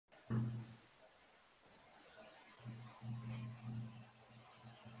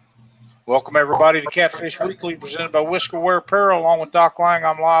Welcome, everybody, to Catfish Weekly, presented by Whiskerware Apparel. Along with Doc Lang,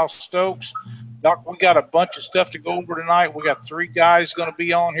 I'm Lyle Stokes. Doc, we got a bunch of stuff to go over tonight. We got three guys going to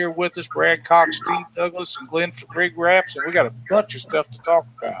be on here with us, Brad Cox, Steve Douglas, and Glenn Greg Raps, and we got a bunch of stuff to talk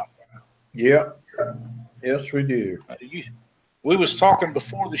about. Yep. Yes, we do. We was talking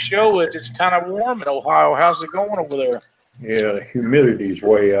before the show. It's kind of warm in Ohio. How's it going over there? Yeah, the humidity's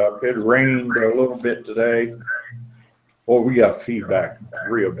way up. It rained a little bit today. Well, we got feedback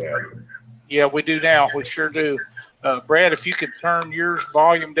real bad. Yeah, we do now. We sure do. Brad, if you could turn yours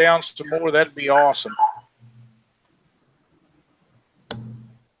volume down some more, that'd be awesome.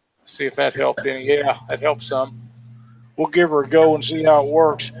 See if that helped any. Yeah, that helped some. We'll give her a go and see how it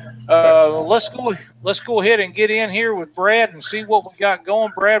works. Let's go ahead and get in here with Brad and see what we got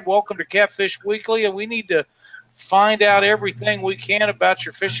going. Brad, welcome to Catfish Weekly. We need to find out everything we can about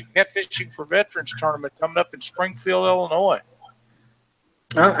your Catfishing for Veterans tournament coming up in Springfield, Illinois.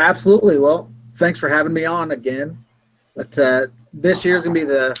 Absolutely. Well, thanks for having me on again. But this year's going to be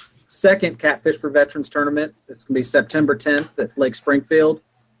the second Catfish for Veterans tournament. It's going to be September 10th at Lake Springfield.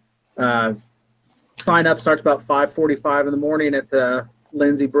 Sign up starts about 5:45 in the morning at the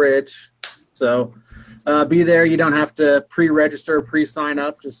Lindsay Bridge. So be there. You don't have to pre-register, pre-sign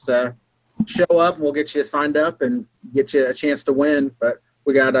up. Just show up and we'll get you signed up and get you a chance to win. But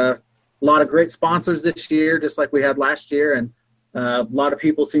we got a lot of great sponsors this year, just like we had last year, and a lot of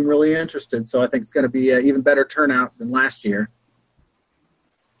people seem really interested. So I think it's going to be an even better turnout than last year.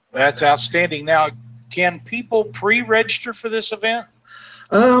 That's outstanding. Now, can people pre-register for this event?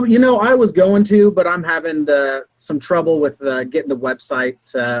 I was going to, but I'm having some trouble with getting the website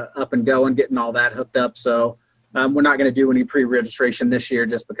up and going, getting all that hooked up. So we're not going to do any pre-registration this year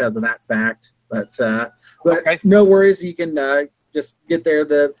just because of that fact. But okay. No worries. You can just get there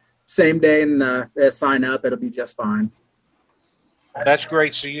the same day and sign up. It'll be just fine. That's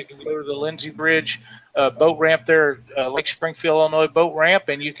great. So you can go to the Lindsay Bridge boat ramp there, Lake Springfield, Illinois boat ramp,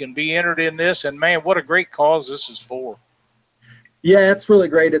 and you can be entered in this. And, man, what a great cause this is for. Yeah, it's really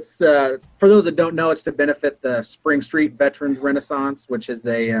great. It's for those that don't know, it's to benefit the Spring Street Veterans Renaissance, which is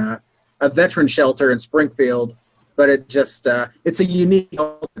a veteran shelter in Springfield. But it's a unique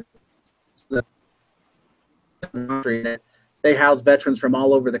country. They house veterans from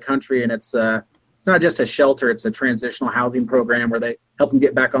all over the country, and it's not just a shelter. It's a transitional housing program where they help them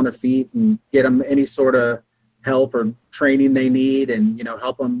get back on their feet and get them any sort of help or training they need, and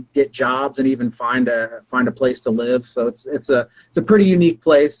help them get jobs and even find a place to live. So it's a pretty unique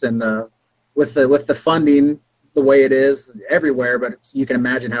place, and with the funding the way it is everywhere, but you can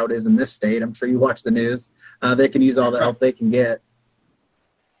imagine how it is in this state. I'm sure you watch the news. They can use all the help they can get.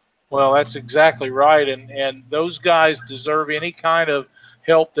 Well, that's exactly right, and those guys deserve any kind of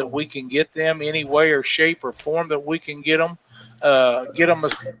help that we can get them, any way or shape or form that we can get them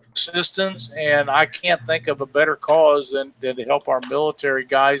assistance. And I can't think of a better cause than to help our military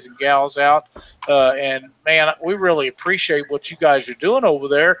guys and gals out. And, man, we really appreciate what you guys are doing over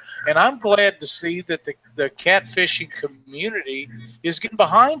there. And I'm glad to see that the catfishing community is getting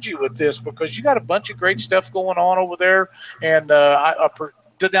behind you with this, because you got a bunch of great stuff going on over there. And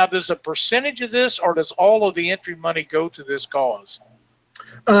now, does a percentage of this, or does all of the entry money go to this cause?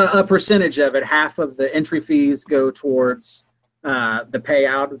 A percentage of it. Half of the entry fees go towards the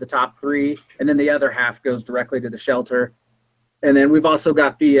payout of the top three, and then the other half goes directly to the shelter. And then we've also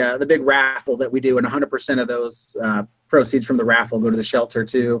got the big raffle that we do, and 100% of those proceeds from the raffle go to the shelter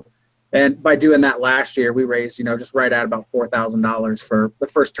too. And by doing that last year, we raised just right at about $4,000 for the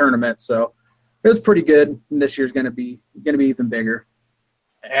first tournament. So it was pretty good. And this year's going to be even bigger.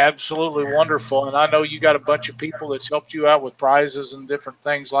 Absolutely wonderful. And I know you got a bunch of people that's helped you out with prizes and different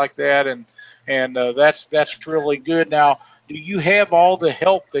things like that, and that's really good. Now, do you have all the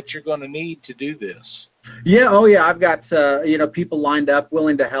help that you're going to need to do this? Yeah. Oh, yeah. I've got people lined up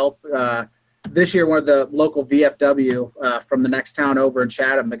willing to help. This year, one of the local VFW from the next town over in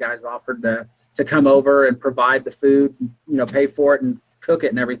Chatham, the guys offered to come over and provide the food, pay for it and cook it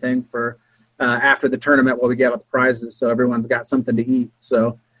and everything for after the tournament while we give out the prizes, so everyone's got something to eat.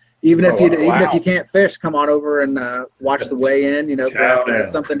 So even if you can't fish, come on over and watch the weigh in. Grab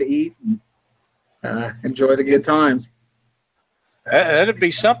something to eat and enjoy the good times. That'd be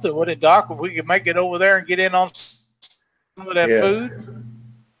something, wouldn't it, Doc? If we could make it over there and get in on some of that food.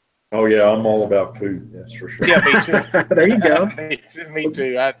 Oh yeah, I'm all about food. That's for sure. Yeah, me too. There you go. Me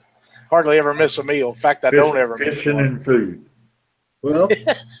too. I hardly ever miss a meal. In fact, I don't ever miss fishing and food. Well,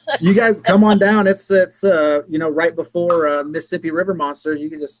 you guys come on down. It's right before Mississippi River Monsters. You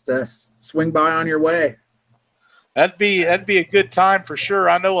can just swing by on your way. That'd be a good time for sure.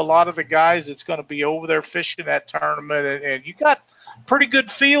 I know a lot of the guys that's going to be over there fishing that tournament, and you got pretty good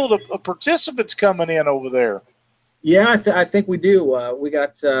field of participants coming in over there. Yeah, I think we do. We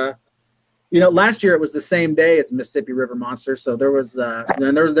got, last year it was the same day as Mississippi River Monster, so there was a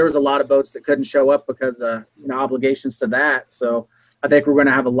lot of boats that couldn't show up because obligations to that. So I think we're going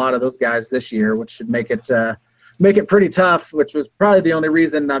to have a lot of those guys this year, which should make it pretty tough. Which was probably the only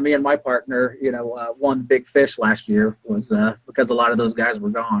reason me and my partner, won Big Fish last year was because a lot of those guys were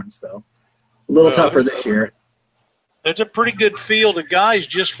gone. So a little tougher this year. There's a pretty good field of guys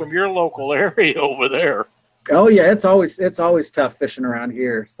just from your local area over there. Oh yeah, it's always tough fishing around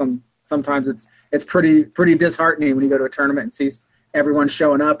here. Sometimes it's pretty disheartening when you go to a tournament and see everyone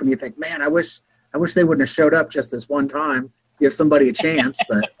showing up and you think, man, I wish they wouldn't have showed up just this one time. Give somebody a chance,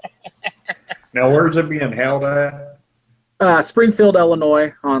 but. Now, where's it being held at? Springfield,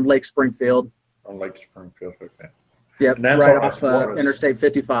 Illinois, on Lake Springfield. On Lake Springfield, okay. Yep, And that's right August off Interstate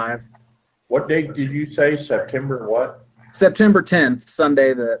 55. What date did you say? September what? September 10th,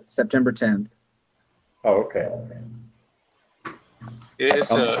 Sunday, the September 10th. Oh, okay.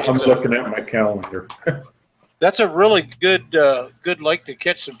 I'm looking at my calendar. That's a really good lake to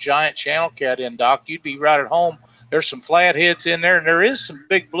catch some giant channel cat in, Doc. You'd be right at home. There's some flatheads in there, and there is some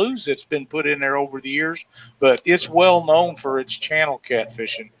big blues that's been put in there over the years, but it's well known for its channel cat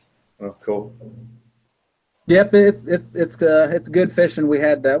fishing. Oh, cool. Yep, it's good fishing. We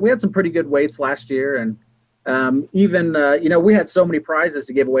had some pretty good weights last year, and we had so many prizes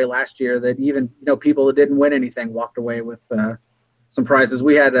to give away last year that even people that didn't win anything walked away with some prizes.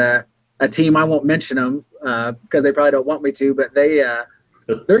 We had a team, I won't mention them because they probably don't want me to, but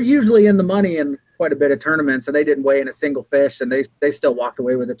they're usually in the money in quite a bit of tournaments, and they didn't weigh in a single fish, and they still walked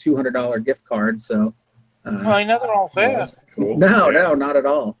away with a $200 gift card. So, ain't nothing wrong with that. Cool. No, not at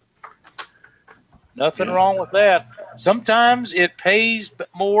all. Nothing wrong with that. Sometimes it pays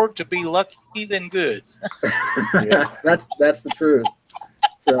more to be lucky than good. Yeah, that's the truth.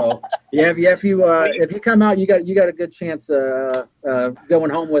 So yeah, if you come out, you got a good chance going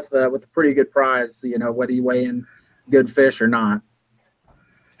home with a pretty good prize. Whether you weigh in good fish or not.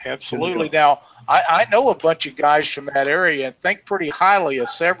 Absolutely. Now, I know a bunch of guys from that area and think pretty highly of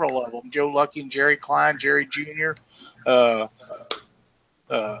several of them. Joe Lucky and Jerry Klein, Jerry Jr.,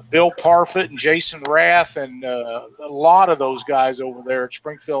 Bill Parfit and Jason Rath, and a lot of those guys over there at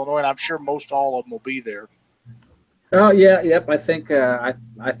Springfield, Illinois, and I'm sure most all of them will be there. Oh yeah, yep. I think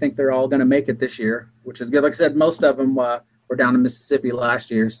they're all going to make it this year, which is good. Like I said, most of them were down in Mississippi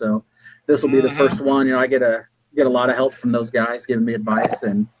last year, so this will be the first one. I get a lot of help from those guys, giving me advice,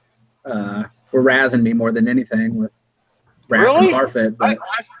 and were razzing me more than anything with Rath and Parfit. But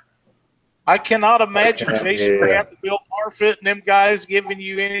I cannot imagine Jason Rath and Bill Parfit and them guys giving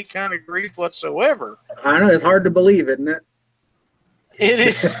you any kind of grief whatsoever. I know it's hard to believe, isn't it? It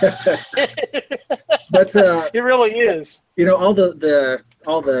is. But it really is. All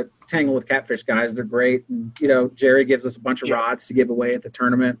the Tangle with Catfish guys, they're great, and Jerry gives us a bunch of rods to give away at the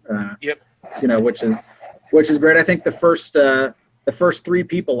tournament. Which is great. I think the first three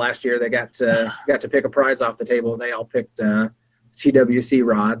people last year that got to pick a prize off the table, they all picked TWC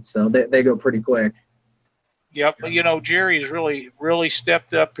rods, so they go pretty quick. Yep. Jerry has really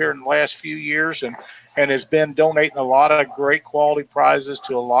stepped up here in the last few years and has been donating a lot of great quality prizes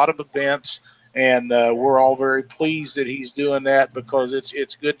to a lot of events. And we're all very pleased that he's doing that, because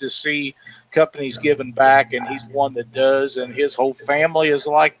it's good to see companies giving back, and he's one that does, and his whole family is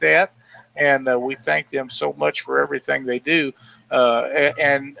like that. And we thank them so much for everything they do.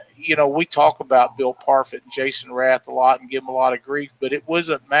 And we talk about Bill Parfit and Jason Rath a lot and give them a lot of grief, but it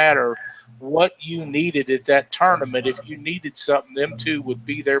wasn't matter what you needed at that tournament. If you needed something, them two would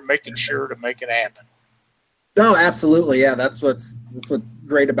be there making sure to make it happen. No, absolutely. Yeah, that's what's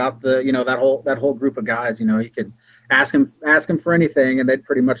great about that whole group of guys. You could ask them for anything, and they'd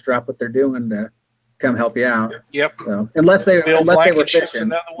pretty much drop what they're doing to come help you out. Yep. So, unless they were fishing.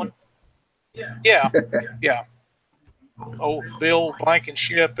 Another one. Yeah. Oh, Bill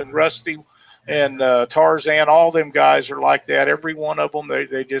Blankenship and Rusty and Tarzan, all them guys are like that. Every one of them,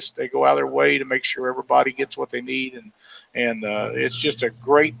 they go out of their way to make sure everybody gets what they need, and it's just a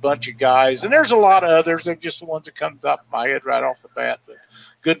great bunch of guys. And there's a lot of others. They're just the ones that come up my head right off the bat. But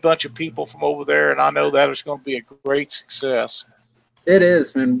good bunch of people from over there, and I know that it's going to be a great success. It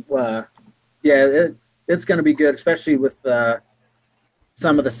is, man. It's going to be good, especially with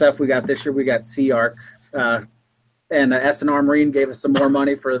some of the stuff we got this year. We got Sea Arc, and S&R Marine gave us some more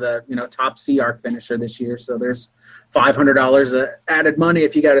money for the top Sea Arc finisher this year. So there's $500 added money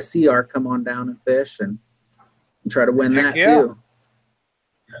if you got a Sea Arc. Come on down and fish and try to win that too.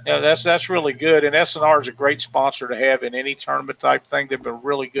 Yeah, that's really good. And SNR is a great sponsor to have in any tournament type thing. They've been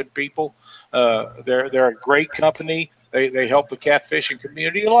really good people. They're a great company. They help the catfishing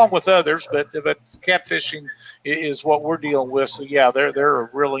community along with others, but catfishing is what we're dealing with. So yeah, they're a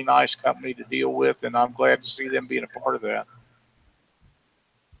really nice company to deal with, and I'm glad to see them being a part of that.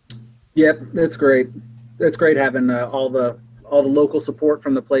 Yep, it's great. It's great having all the local support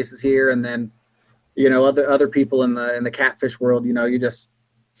from the places here, and then other people in the catfish world. You just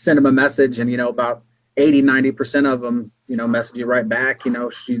send them a message, and about 80-90% of them message you right back.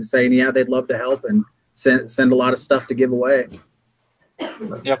 Saying they'd love to help and send a lot of stuff to give away.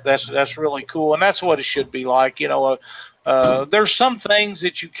 Yep, that's really cool, and that's what it should be like. There's some things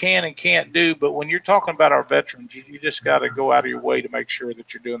that you can and can't do, but when you're talking about our veterans, you just got to go out of your way to make sure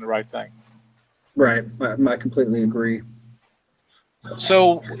that you're doing the right thing. Right, I completely agree.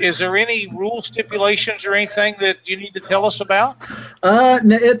 So, is there any rule stipulations or anything that you need to tell us about?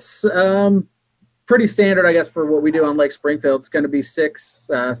 It's pretty standard, I guess, for what we do on Lake Springfield. It's going to be six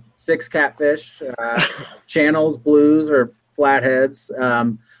catfish, channels, blues, or flatheads.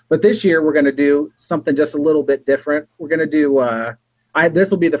 But this year we're going to do something just a little bit different. We're going to do. This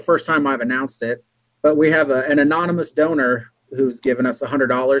will be the first time I've announced it, but we have an anonymous donor who's given us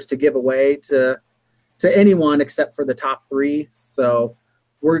 $100 to give away to anyone except for the top 3. So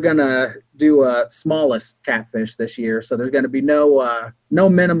we're gonna do a smallest catfish this year. So there's going to be no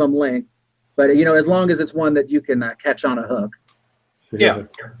minimum length, but as long as it's one that you can catch on a hook. Yeah.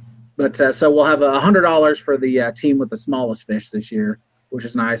 But so we'll have $100 for the team with the smallest fish this year, which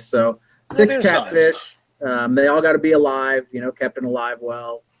is nice. So 6 catfish. Nice. They all got to be alive. Kept in alive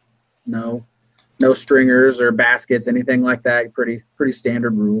well. No stringers or baskets, anything like that. Pretty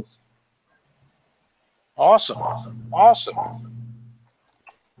standard rules. Awesome.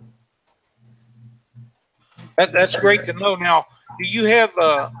 That's great to know. Now, do you have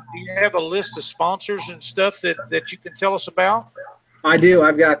a list of sponsors and stuff that you can tell us about? I do.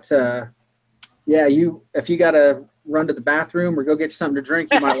 I've got. If you got to run to the bathroom or go get you something to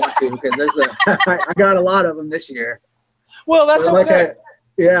drink, you might want to, because I got a lot of them this year. Well, that's okay.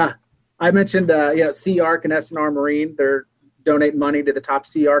 I mentioned Sea Arc and SNR Marine. They're donating money to the top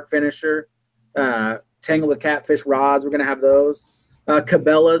Sea Arc finisher. Tangle with Catfish rods, we're going to have those.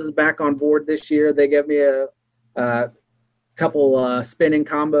 Cabela's is back on board this year. They gave me a couple spinning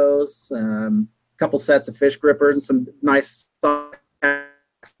combos, couple sets of fish grippers, and some nice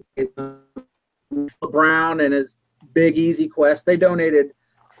Brown and his Big Easy Quest. They donated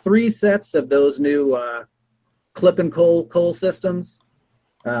 3 sets of those new clip and coal systems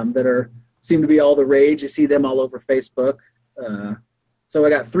that seem to be all the rage. You see them all over Facebook. So I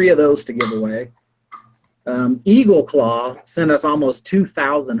got 3 of those to give away. Eagle Claw sent us almost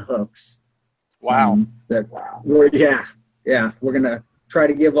 2,000 hooks. Wow. We're gonna try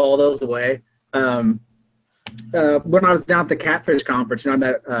to give all those away. When I was down at the Catfish Conference, I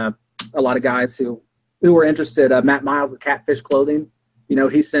met a lot of guys who were interested. Matt Miles with Catfish Clothing,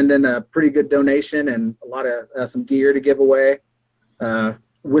 he's sending a pretty good donation and a lot of some gear to give away.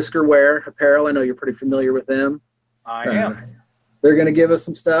 Whisker Wear Apparel, I know you're pretty familiar with them. I am. They're going to give us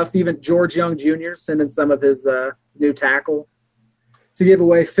some stuff. Even George Young Jr. sending some of his new tackle to give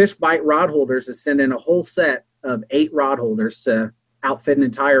away. Fish Bite Rod Holders is sending a whole set of 8 rod holders to outfit an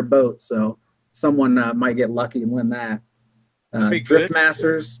entire boat. So someone might get lucky and win that. Drift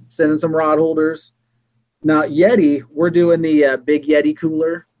Masters sending some rod holders. Now Yeti, we're doing the big Yeti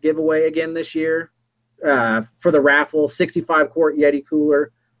cooler giveaway again this year for the raffle. 65-quart Yeti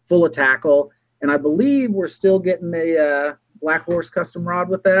cooler full of tackle, and I believe we're still getting a Black Horse custom rod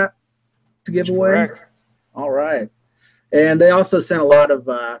with that to give away. Correct. All right, and they also sent a lot of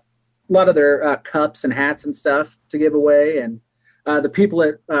their cups and hats and stuff to give away. And the people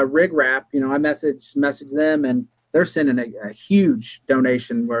at Rig Wrap, I messaged them, and they're sending a huge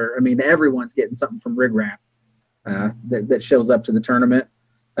donation where everyone's getting something from Rig Wrap that shows up to the tournament.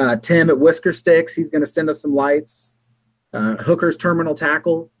 Tim at Whisker Sticks, he's going to send us some lights. Hooker's Terminal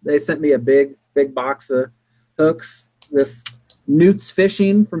Tackle, they sent me a big box of hooks. This Newt's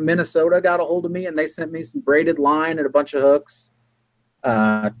Fishing from Minnesota got a hold of me, and they sent me some braided line and a bunch of hooks.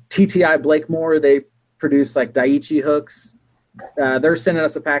 TTI Blakemore, they produce like Daiichi hooks. They're sending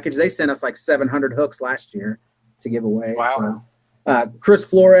us a package. They sent us like 700 hooks last year to give away. Wow. Chris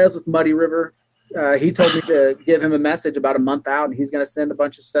Flores with Muddy River, he told me to give him a message about a month out, and he's going to send a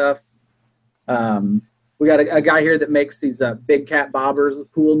bunch of stuff. We got a guy here that makes these big cat bobbers,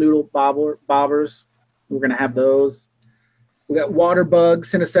 pool noodle bobbers. We're going to have those. We got Water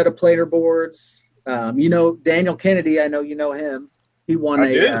Bugs, sent a set of planer boards. Daniel Kennedy, I know you know him. He won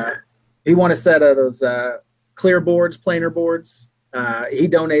a set of those clear boards, planer boards. He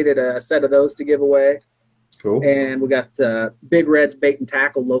donated a set of those to give away. Cool. And we got Big Red's Bait and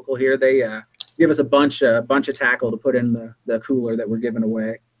Tackle local here. They give us a bunch of tackle to put in the cooler that we're giving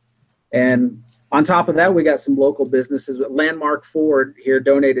away. And on top of that, we got some local businesses. Landmark Ford here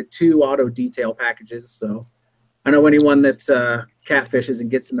donated 2 auto detail packages. So I know anyone that catfishes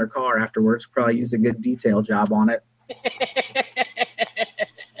and gets in their car afterwards probably use a good detail job on it.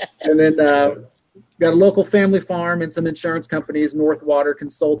 And then got a local family farm and some insurance companies, Northwater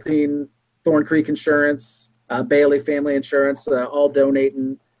Consulting, Thorn Creek Insurance, Bailey Family Insurance, all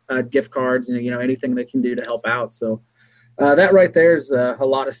donating gift cards and anything they can do to help out. So that right there is a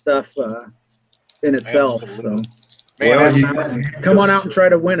lot of stuff in itself. Absolutely. So come on out and try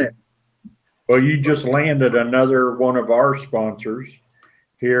to win it. Well, you just landed another one of our sponsors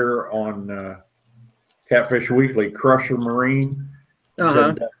here on Catfish Weekly, Crusher Marine.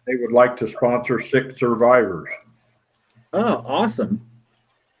 Said that they would like to sponsor 6 survivors. Oh, awesome.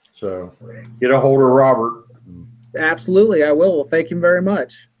 So get a hold of Robert. Absolutely, I will. Well, thank you very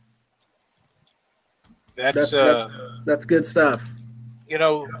much. That's good stuff.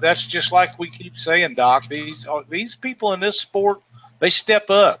 That's just like we keep saying, Doc. These people in this sport, they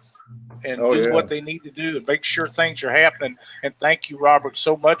step up and do what they need to do to make sure things are happening. And thank you, Robert,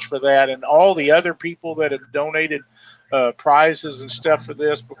 so much for that, and all the other people that have donated prizes and stuff for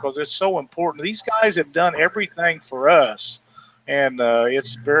this, because it's so important. These guys have done everything for us, and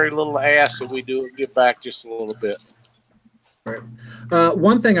it's very little ask that we do and give back just a little bit. Right.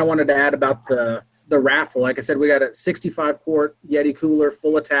 One thing I wanted to add about the raffle, like I said, we got a 65-quart Yeti cooler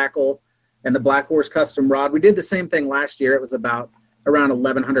full of tackle and the Black Horse custom rod. We did the same thing last year. It was about around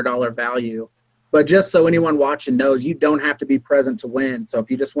 $1,100 value. But just so anyone watching knows, you don't have to be present to win. So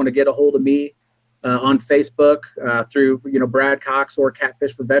if you just want to get a hold of me on Facebook through Brad Cox or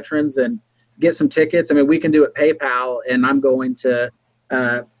Catfish for Veterans and get some tickets, I mean, we can do it PayPal, and I'm going to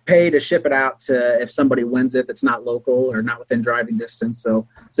pay to ship it out to if somebody wins it that's not local or not within driving distance. So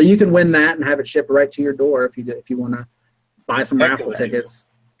you can win that and have it shipped right to your door if you want to buy some raffle tickets.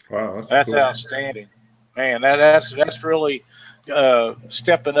 Wow, that's cool. Outstanding, man. That's really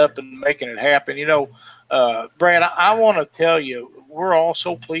stepping up and making it happen. Brad, I want to tell you, we're all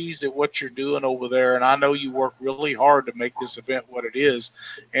so pleased at what you're doing over there, and I know you work really hard to make this event what it is,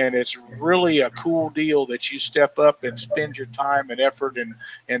 and it's really a cool deal that you step up and spend your time and effort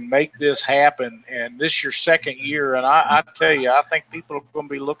and make this happen. And this is your 2nd year, and I tell you, I think people are going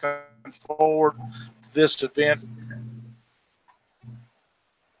to be looking forward to this event.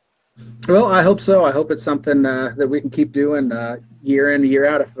 Well, I hope so. I hope it's something that we can keep doing year in, year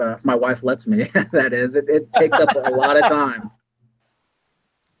out, if my wife lets me. That is, it takes up a lot of time.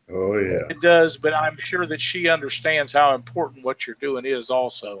 Oh, yeah. It does, but I'm sure that she understands how important what you're doing is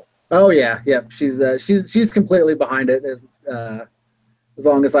also. Oh, yeah. She's completely behind it as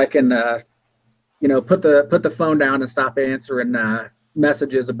long as I can, put the phone down and stop answering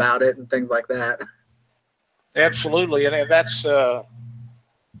messages about it and things like that. Absolutely, and that's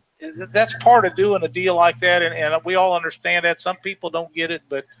part of doing a deal like that, and we all understand that. Some people don't get it,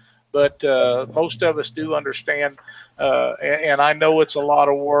 but most of us do understand, and I know it's a lot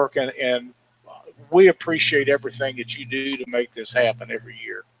of work, and we appreciate everything that you do to make this happen every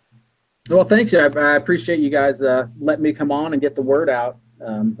year. Well, thanks. I appreciate you guys letting me come on and get the word out.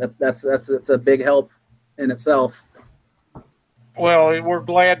 That's a big help in itself. Well, we're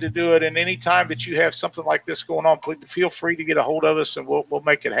glad to do it, and anytime that you have something like this going on, please feel free to get a hold of us, and we'll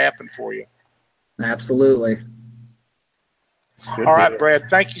make it happen for you. Absolutely. All right, Brad,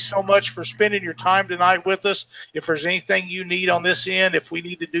 thank you so much for spending your time tonight with us. If there's anything you need on this end, if we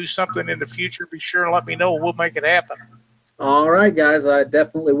need to do something in the future, be sure and let me know. We'll make it happen. All right, guys, I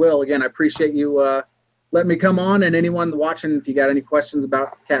definitely will. Again, I appreciate you letting me come on, and anyone watching, if you got any questions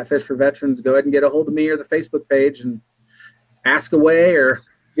about Catfish for Veterans, go ahead and get a hold of me or the Facebook page and ask away or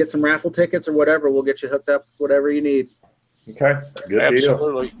get some raffle tickets or whatever. We'll get you hooked up with whatever you need. Okay, good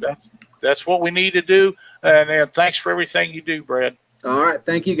Absolutely. deal. That's what we need to do, and thanks for everything you do, Brad. All right,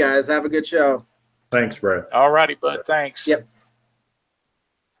 thank you, guys. Have a good show. Thanks, Brad. All righty, bud. Thanks. Yep.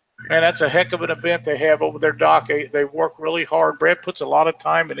 Man, that's a heck of an event they have over there, Doc. They work really hard. Brad puts a lot of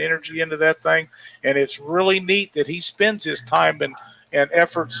time and energy into that thing, and it's really neat that he spends his time and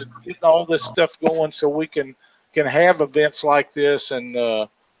efforts and getting all this stuff going so we can have events like this, and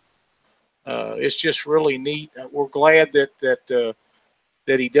it's just really neat. We're glad that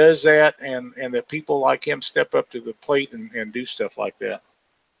he does that, and that people like him step up to the plate and do stuff like that.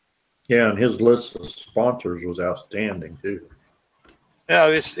 Yeah, and his list of sponsors was outstanding too. Yeah,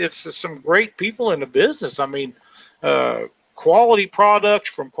 it's some great people in the business. I mean, quality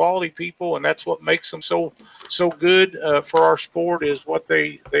products from quality people, and that's what makes them so good for our sport is what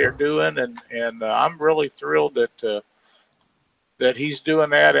they are doing, and I'm really thrilled that he's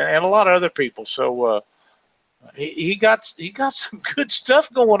doing that, and a lot of other people. So he got some good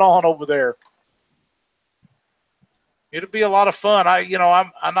stuff going on over there. It'll be a lot of fun.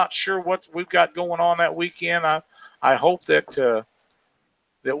 I'm not sure what we've got going on that weekend. I hope that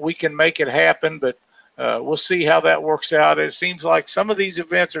we can make it happen, but we'll see how that works out. It seems like some of these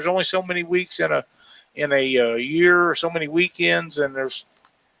events, there's only so many weeks in a year, or so many weekends, and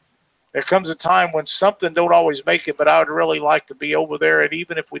there comes a time when something don't always make it. But I would really like to be over there, and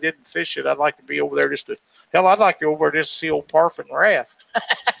even if we didn't fish it, I'd like to be over there I'd like to go over there just to see old Parfit and Wrath.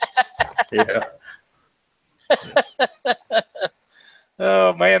 Yeah.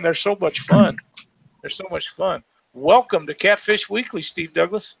 Oh man, they're so much fun. They're so much fun. Welcome to Catfish Weekly, Steve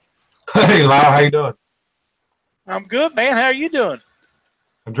Douglas. Hey, Lyle, how you doing? I'm good, man. How are you doing?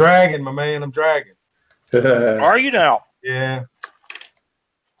 I'm dragging, my man. I'm dragging. Are you now? Yeah.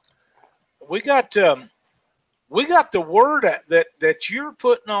 We got the word that you're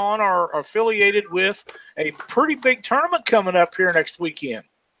putting on or affiliated with a pretty big tournament coming up here next weekend.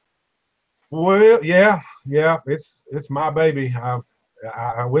 Well, yeah. It's my baby.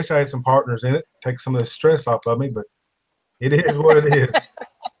 I wish I had some partners in it, take some of the stress off of me, but it is what it is.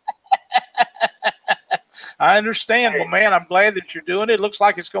 I understand. Well, man, I'm glad that you're doing it. It looks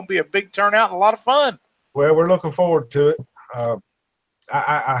like it's going to be a big turnout and a lot of fun. Well, we're looking forward to it.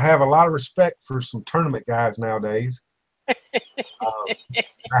 I have a lot of respect for some tournament guys nowadays.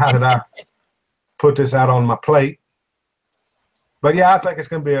 Now that I put this out on my plate. But, yeah, I think it's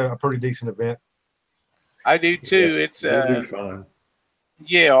going to be a pretty decent event. I do, too. Yeah, It's it'll be fun.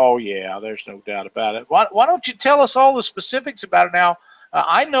 Yeah, oh, yeah, there's no doubt about it. Why don't you tell us all the specifics about it now?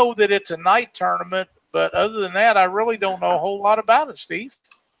 I know that it's a night tournament, but other than that, I really don't know a whole lot about it, Steve.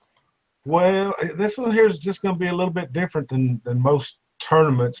 Well, this one here is just going to be a little bit different than most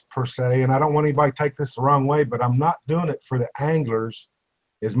tournaments per se, and I don't want anybody to take this the wrong way, but I'm not doing it for the anglers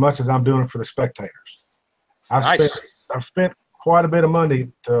as much as I'm doing it for the spectators. I've spent quite a bit of money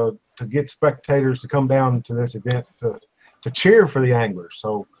to get spectators to come down to this event to cheer for the anglers.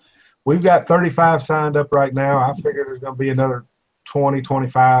 So we've got 35 signed up right now. I figure there's going to be another 20,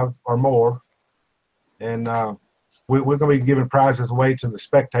 25 or more. And we're going to be giving prizes away to the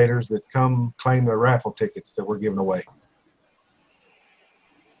spectators that come claim their raffle tickets that we're giving away.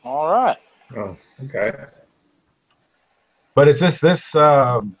 All right. Oh, okay. But it's this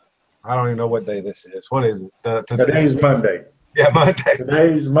I don't even know what day this is. What is it? Today's Monday. Yeah, Monday.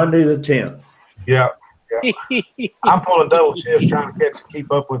 Today's Monday the 10th. Yeah. I'm pulling double shifts trying to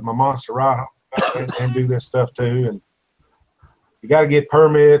keep up with my Monsterado and do this stuff too. And you got to get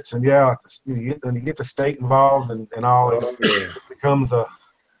permits, and when you get the state involved and all, it becomes a.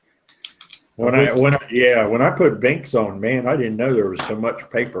 When I put Binks on, man, I didn't know there was so much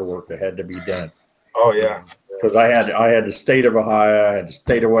paperwork that had to be done. Oh yeah. Because I had the state of Ohio, I had the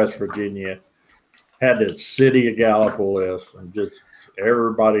state of West Virginia, had the city of Gallipolis, and just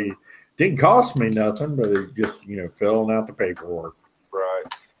everybody. Didn't cost me nothing, but it just, filling out the paperwork. Right.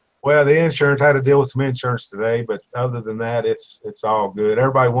 Well, the insurance, I had to deal with some insurance today, but other than that, it's all good.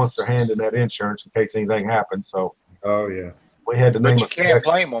 Everybody wants their hand in that insurance in case anything happens. So. Oh yeah. We had to name. But you can't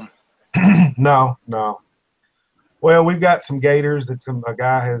blame them. No. Well, we've got some gators that a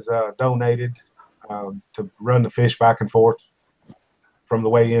guy has donated to run the fish back and forth from the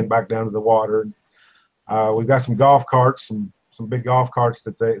way in back down to the water. We've got some golf carts, some big golf carts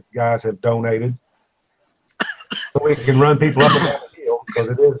that the guys have donated, so we can run people up and down the hill, because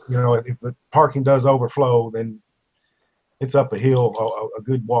it is, if the parking does overflow, then it's up a hill, a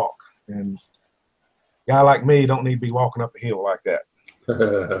good walk, and a guy like me don't need to be walking up a hill like that.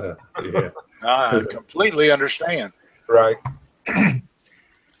 Yeah. I completely understand. Right. But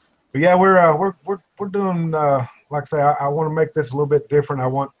yeah, we're doing like I say, I want to make this a little bit different. I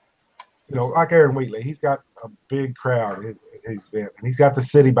want, like Aaron Wheatley, he's got a big crowd at his event, and he's got the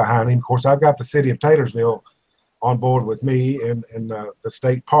city behind him. Of course, I've got the city of Taylorsville on board with me and the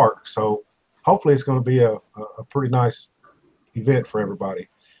state park. So hopefully it's going to be a pretty nice event for everybody.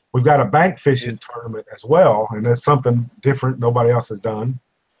 We've got a bank fishing tournament as well, and that's something different nobody else has done.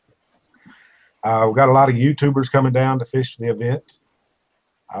 We've got a lot of YouTubers coming down to fish the event,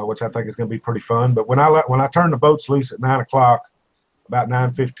 which I think is going to be pretty fun. But when I turn the boats loose at 9 o'clock, about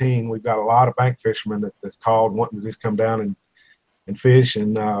 9:15, we've got a lot of bank fishermen that's called wanting to just come down and fish,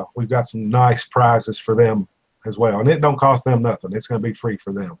 and we've got some nice prizes for them as well. And it don't cost them nothing. It's going to be free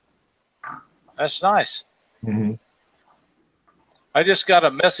for them. That's nice. Mm-hmm. I just got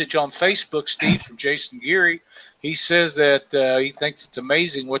a message on Facebook, Steve, from Jason Geary. He says that he thinks it's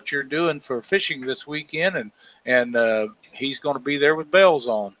amazing what you're doing for fishing this weekend, and he's going to be there with bells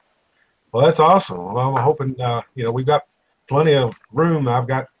on. Well, that's awesome. Well, I'm hoping, we've got plenty of room. I've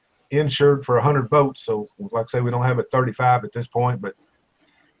got insured for 100 boats. So like I say, we don't have it 35 at this point, but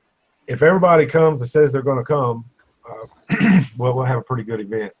if everybody comes and says they're going to come, well, we'll have a pretty good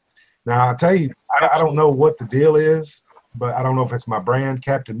event. Now, I'll tell you, I don't know what the deal is, but I don't know if it's my brand,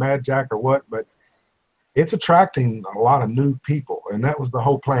 Captain Mad Jack, or what, but it's attracting a lot of new people, and that was the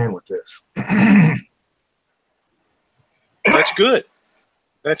whole plan with this. That's good.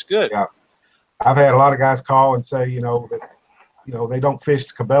 That's good. Yeah. I've had a lot of guys call and say, that, they don't fish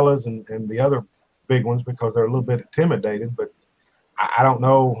Cabela's and the other big ones because they're a little bit intimidated, but I don't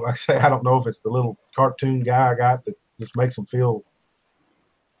know. Like I say, I don't know if it's the little cartoon guy I got that just makes them feel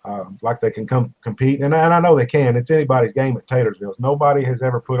like they can come compete. And I know they can. It's anybody's game at Taylorsville. Nobody has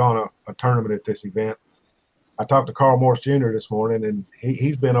ever put on a tournament at this event. I talked to Carl Morris Jr. this morning, and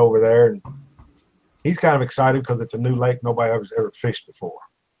he's been over there, and he's kind of excited because it's a new lake nobody ever fished before.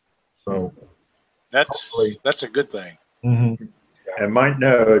 So that's a good thing. Mm-hmm. And might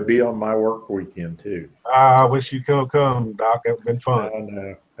know it'd be on my work weekend too. I wish you could come, Doc. It's been fun. I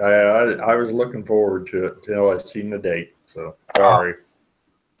know. I was looking forward to it until I seen the date. So sorry.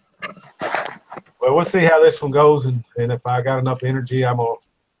 Well, we'll see how this one goes, and if I got enough energy, I'm gonna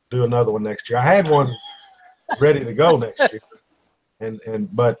do another one next year. I had one ready to go next year,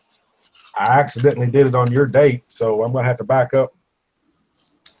 but I accidentally did it on your date, so I'm gonna have to back up,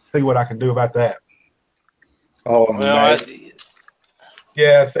 see what I can do about that. Oh, well,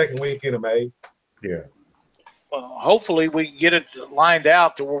 yeah, second weekend of May. Yeah. Well, hopefully we can get it lined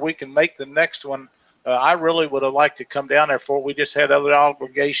out to where we can make the next one. I really would have liked to come down there for. We just had other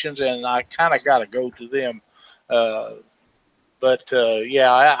obligations, and I kind of got to go to them. But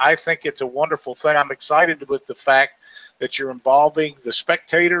I think it's a wonderful thing. I'm excited with the fact that you're involving the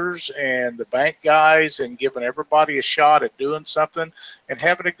spectators and the bank guys and giving everybody a shot at doing something and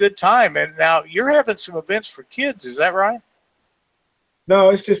having a good time. And now you're having some events for kids. Is that right?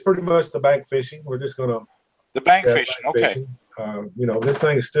 No, it's just pretty much the bank fishing. We're just going to. The bank fishing. Okay. Fishing. This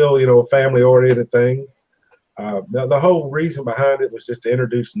thing is still, a family-oriented thing. The whole reason behind it was just to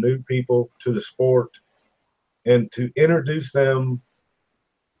introduce new people to the sport and to introduce them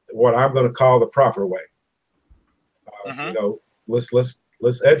what I'm going to call the proper way.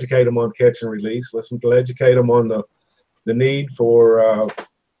 Let's educate them on catch and release. Let's educate them on the need for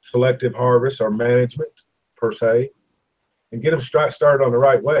selective harvest or management per se, and get them started on the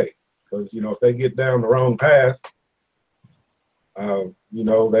right way. Because if they get down the wrong path,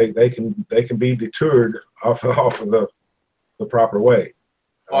 they can be deterred off of the proper way.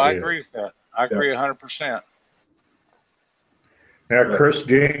 Well, I agree with that. I agree 100%. Now, Chris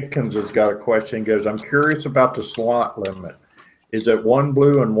Jenkins has got a question. He goes, I'm curious about the slot limit. Is it one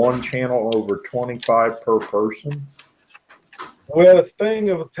blue and one channel over 25 per person? Well, the thing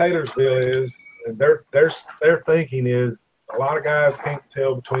of Taylorsville is, and their thinking is, a lot of guys can't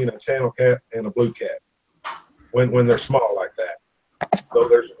tell between a channel cat and a blue cat when they're small like that. So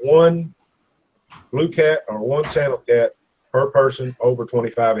there's one blue cat or one channel cat per person over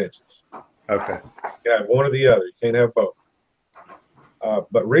 25 inches. Okay. You have one or the other. You can't have both.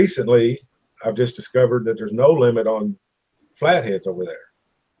 But recently, I've just discovered that there's no limit on flatheads over there.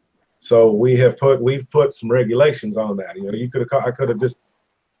 So we've put some regulations on that. You could have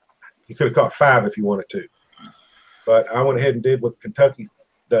caught 5 if you wanted to. But I went ahead and did what Kentucky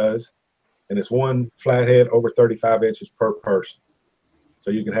does, and it's one flathead over 35 inches per person. So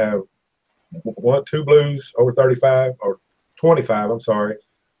you can have 2 blues over 35 or 25, I'm sorry,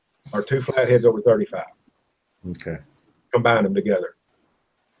 or 2 flatheads over 35. Okay. Combine them together.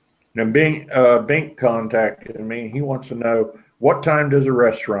 Now, Bink contacted me. He wants to know, what time does a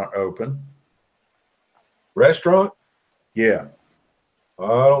restaurant open? Restaurant? Yeah. I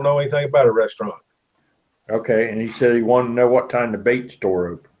don't know anything about a restaurant. Okay, and he said he wanted to know what time the bait store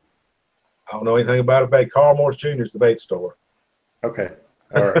open. I don't know anything about a bait. Carl Morris Jr. is the bait store. Okay,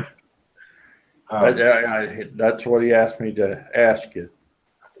 all right. That's what he asked me to ask you.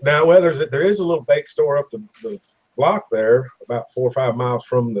 Now, there is a little bait store up the block there, about 4 or 5 miles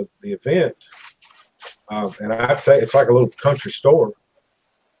from the event, and I'd say it's like a little country store.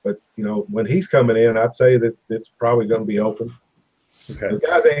 But when he's coming in, I'd say that it's probably going to be open. Okay. The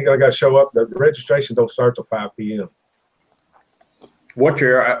guys ain't got to show up. The registration don't start till 5 p.m. What's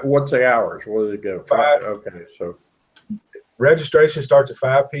the hours? What does it go? 5. Okay, so registration starts at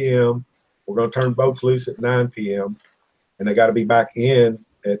 5 p.m. We're going to turn boats loose at 9 p.m. and they got to be back in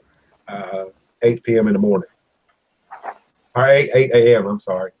at 8 p.m. in the morning. Or 8 a.m. I'm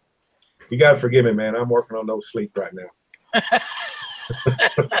sorry. You got to forgive me, man. I'm working on no sleep right now.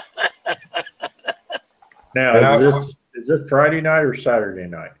 Now, is this Friday night or Saturday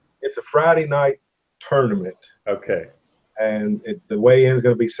night? It's a Friday night tournament. Okay. And the weigh-in is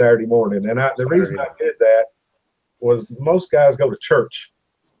going to be Saturday morning. And the reason I did that was most guys go to church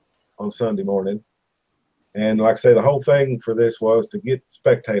on Sunday morning. And like I say, the whole thing for this was to get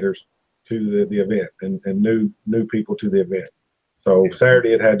spectators to the event and new people to the event. So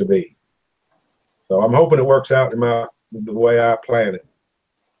Saturday it had to be. So I'm hoping it works out in the way I plan it.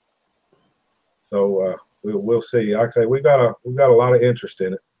 So we'll see. Like I say, we've got a lot of interest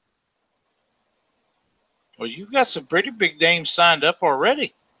in it. Well, you've got some pretty big names signed up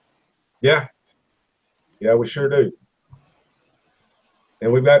already. Yeah, we sure do.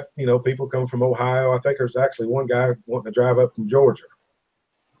 And we've got people coming from Ohio. I think there's actually one guy wanting to drive up from Georgia.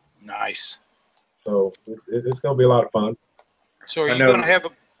 Nice. So it's going to be a lot of fun. So are you going to have a?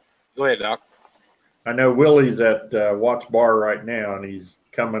 Go ahead, Doc. I know Willie's at Watts Bar right now, and he's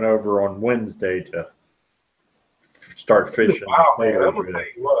coming over on Wednesday to start fishing. Wow, man! I'm gonna tell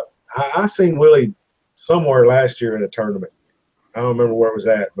you what. I seen Willie somewhere last year in a tournament. I don't remember where it was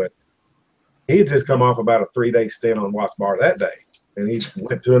at, but he had just come off about a 3-day stint on Watts Bar that day, and he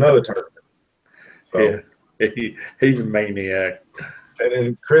went to another tournament. So, yeah, he's a maniac. And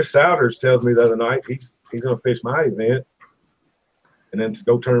then Chris Souders tells me the other night he's going to fish my event, and then to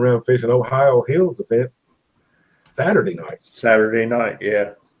go turn around and fish an Ohio Hills event Saturday night. Saturday night,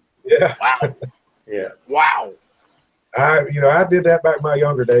 yeah. Yeah. Wow. Yeah. Wow. I did that back in my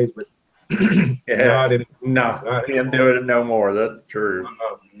younger days, but Yeah. no, I didn't. No, I can't do it no more. That's true.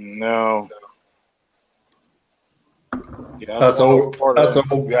 No. Yeah, Us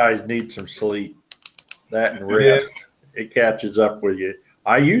old guys need some sleep. That and rest. Yeah. It catches up with you.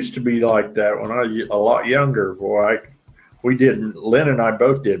 I used to be like that when I was a lot younger, boy. Lynn and I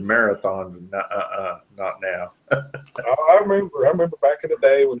both did marathons. Not now. I remember back in the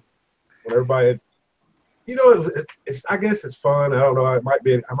day when everybody had, I guess it's fun. I don't know. I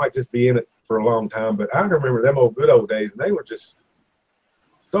might just be in it for a long time, but I remember them good old days, and they were just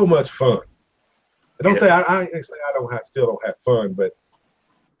so much fun. I don't say I still don't have fun, but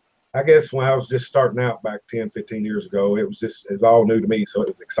I guess when I was just starting out back 10, 15 years ago, it was all new to me, so it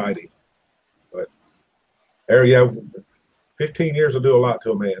was exciting. But 15 years will do a lot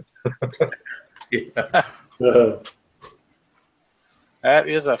to a man. That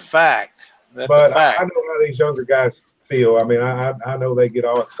is a fact. That's but a fact. I know how these younger guys feel. I mean, I know they get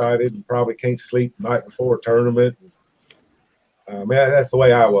all excited and probably can't sleep the night before a tournament. That's the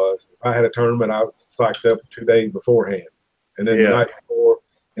way I was. If I had a tournament, I was psyched up 2 days beforehand. And then the night before,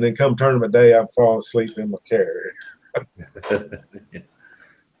 and then come tournament day, I'm falling asleep in my chair.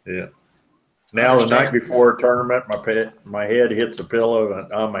 Yeah. Now the night before a tournament, my head hits a pillow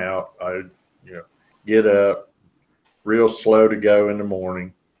and I'm out. I get up real slow to go in the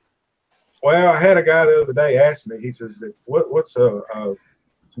morning. Well, I had a guy the other day ask me. He says, "What's some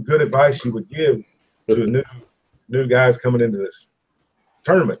good advice you would give to new guys coming into this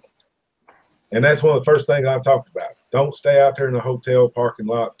tournament?" And that's one of the first things I've talked about. Don't stay out there in the hotel parking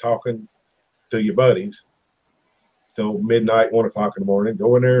lot talking to your buddies till midnight, 1 o'clock in the morning.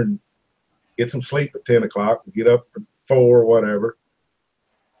 Go in there and get some sleep at 10 o'clock. Get up at 4 or whatever.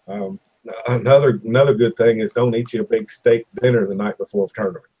 Another good thing is don't eat you a big steak dinner the night before a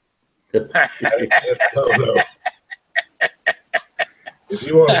tournament. No. If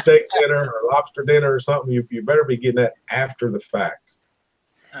you want a steak dinner or lobster dinner or something, you better be getting that after the fact.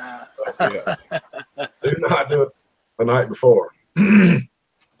 Do not do it the night before.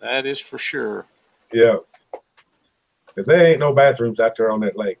 That is for sure. Yeah. Because there ain't no bathrooms out there on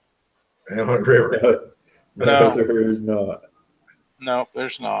that lake and on the river. No, there is not. No,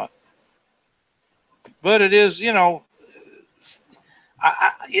 there's not. But it is,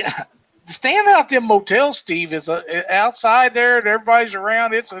 staying out them motels, Steve, is outside there and everybody's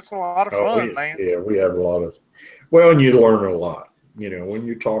around. It's a lot of fun, man. Yeah, we have a lot of. Well, and you learn a lot. When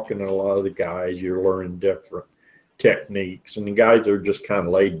you're talking to a lot of the guys, you're learning different techniques, and the guys are just kind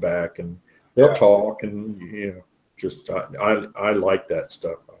of laid back and they'll talk, and just I like that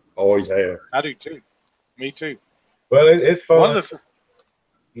stuff. I always have. I do too. Me too. Well, it's fun.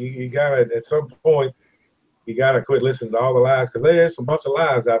 You gotta at some point. You got to quit listening to all the lies, because there's a bunch of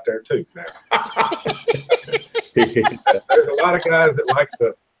lies out there too now. There's a lot of guys that like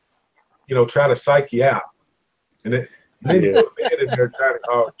to, try to psych you out, and then you put a man in there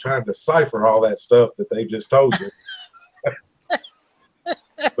trying to decipher all that stuff that they just told you.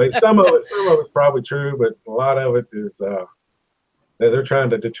 But some of it's probably true, but a lot of it is they're trying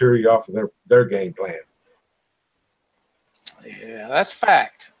to deter you off of their game plan. Yeah, that's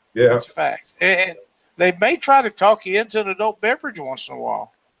fact. Yeah, That's fact. And they may try to talk you into an adult beverage once in a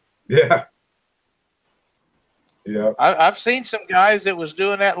while. yeah, yeah. I've seen some guys that was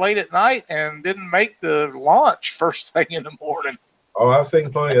doing that late at night and didn't make the launch first thing in the morning. Oh, I've seen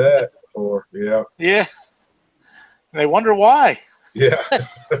plenty of that before. Yeah, Yeah. They wonder why. yeah.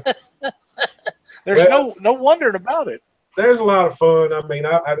 There's Well, no wondering about it. there's a lot of fun. I mean,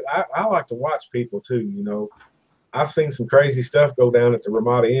 I like to watch people too. You know, I've seen some crazy stuff go down at the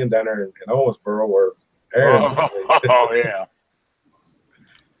Ramada Inn down there in Owensboro, where Aaron, Oh yeah.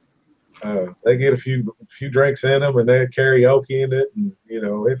 they get a few drinks in them and they karaoke in it, and you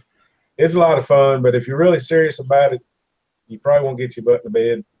know, it's a lot of fun. But if you're really serious about it, you probably won't get your butt in the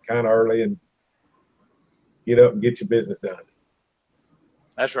bed kind of early and get up and get your business done.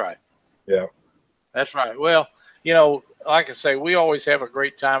 That's right. Yeah. That's right. Well, you know, like I say, we always have a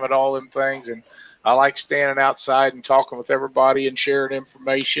great time at all them things, and I like standing outside and talking with everybody and sharing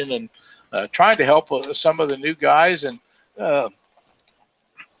information and trying to help some of the new guys. And I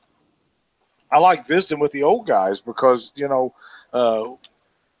like visiting with the old guys because, you know,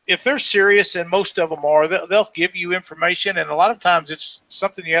 if they're serious, and most of them are, they'll give you information, and a lot of times it's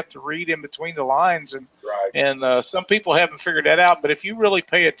something you have to read in between the lines, and Right. and some people haven't figured that out. But if you really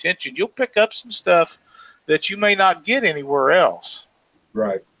pay attention, you'll pick up some stuff that you may not get anywhere else.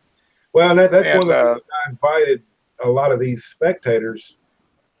 Right. Well, that's And, one of the reasons I invited a lot of these spectators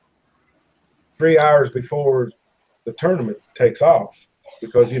 3 hours before the tournament takes off,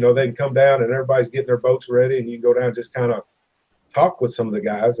 because you know they can come down and everybody's getting their boats ready, and you can go down and just kind of talk with some of the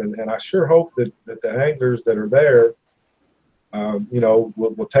guys. And I sure hope that the anglers that are there, you know,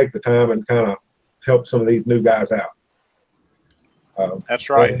 will take the time and kind of help some of these new guys out. That's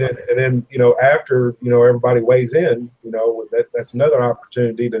right. And then, you know, after, you know, everybody weighs in, you know, that's another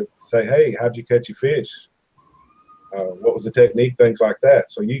opportunity to say, hey, how'd you catch your fish? What was the technique? Things like that.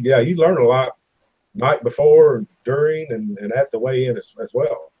 So you learn a lot night before, during, and at the weigh-in as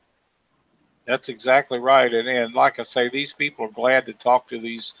well. That's exactly right. And like I say, these people are glad to talk to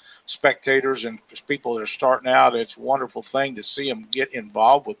these spectators and people that are starting out. It's a wonderful thing to see them get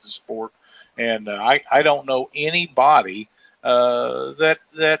involved with the sport. And I don't know anybody that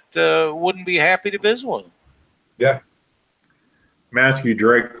wouldn't be happy to visit with them. Yeah. Matthew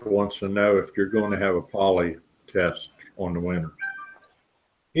Drake wants to know if you're going to have a poly test on the winter.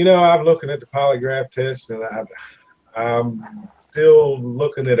 You know, I'm looking at the polygraph test, and I'm still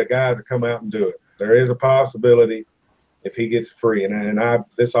looking at a guy to come out and do it. There is a possibility if he gets free, and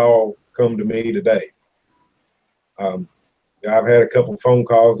this all come to me today. I've had a couple of phone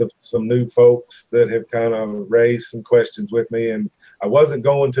calls of some new folks that have kind of raised some questions with me, and I wasn't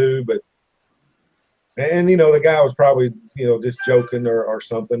going to, and you know, the guy was probably, you know, just joking or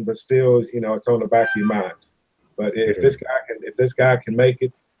something, but still, you know, it's on the back of your mind. But if this guy can make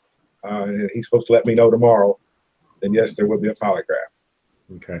it, and he's supposed to let me know tomorrow, then yes, there will be a polygraph.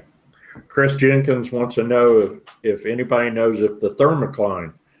 Okay. Chris Jenkins wants to know if anybody knows if the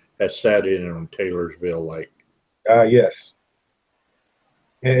thermocline has sat in on Taylorsville Lake. Yes.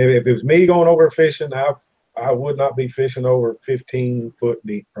 And if it was me going over fishing, I would not be fishing over 15 foot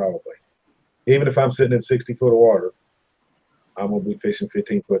deep, probably. Even if I'm sitting in 60 foot of water, I'm going to be fishing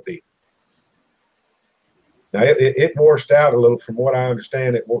 15 foot deep. Now, it washed out a little. From what I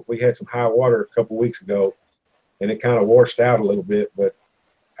understand, we had some high water a couple weeks ago, and it kind of washed out a little bit. But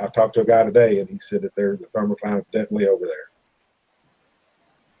I talked to a guy today, and he said that the thermocline's definitely over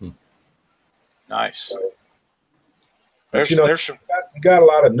there. Nice. So, There's some. You got a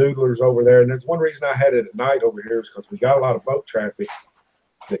lot of noodlers over there, and there's one reason I had it at night over here is because we got a lot of boat traffic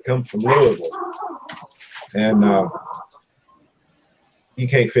that comes from Louisville, and you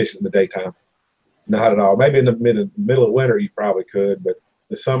can't fish in the daytime. Not at all. Maybe in the middle of winter you probably could, but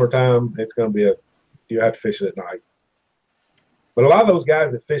the summertime it's going to be you have to fish it at night. But a lot of those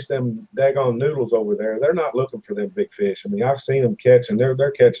guys that fish them daggone noodles over there, they're not looking for them big fish. I mean, I've seen them catch, and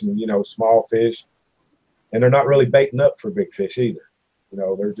they're catching, you know, small fish, and they're not really baiting up for big fish either. You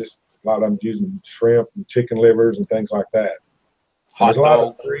know, they're just, a lot of them using shrimp and chicken livers and things like that. There's a lot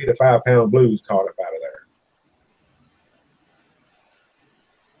of 3 to 5 pound blues caught up out of there.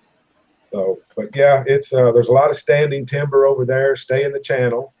 So, but yeah, it's there's a lot of standing timber over there. Stay in the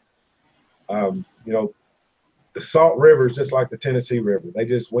channel. You know, the Salt River is just like the Tennessee River. They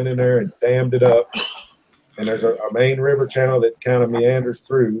just went in there and dammed it up. And there's a main river channel that kind of meanders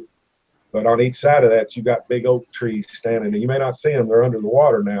through. But on each side of that, you got big oak trees standing. And you may not see them; they're under the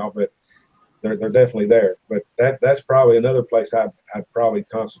water now, but they're definitely there. But that's probably another place I'd probably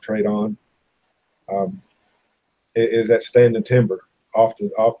concentrate on. Is that standing timber off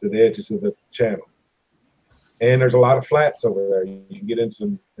the edges of the channel. and there's a lot of flats over there. You can get into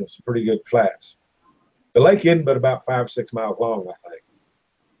some pretty good flats. The lake isn't but about 5 or 6 miles long, I think.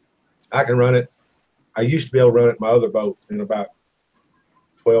 I can run it. I used to be able to run it in my other boat in about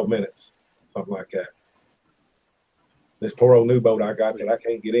 12 minutes, something like that. This poor old new boat I got that I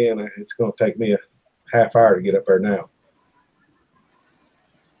can't get in, it's going to take me a half hour to get up there now.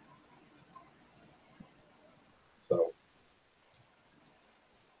 So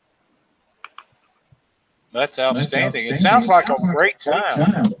That's outstanding. It sounds like a great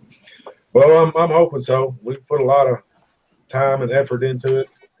time. Well, I'm hoping so. We've put a lot of time and effort into it,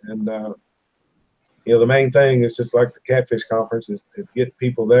 and you know, the main thing is just like the Catfish Conference is to get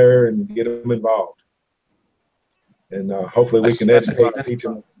people there and get them involved, and hopefully we can educate and teach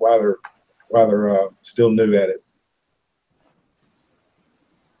them while they're still new at it.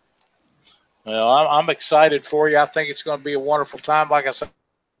 Well, I'm excited for you. I think it's going to be a wonderful time. Like I said,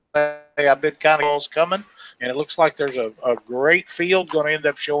 I've been kind of coming, and it looks like there's a great field going to end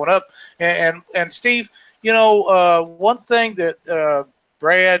up showing up. And Steve, you know, one thing that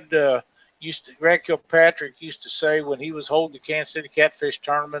Brad Kilpatrick used to say when he was holding the Kansas City Catfish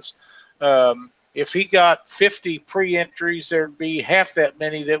tournaments, if he got 50 pre-entries, there'd be half that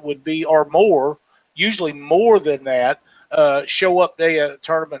many that would be, or more, usually more than that, show up day at a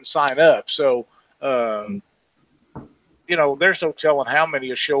tournament and sign up. So, you know, there's no telling how many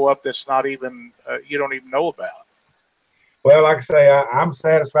will show up that's not even, you don't even know about. Well, like I say, I'm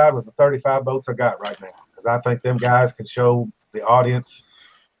satisfied with the 35 boats I got right now, because I think them guys can show the audience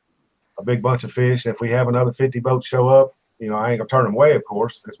a big bunch of fish. And if we have another 50 boats show up, you know, I ain't gonna turn them away, of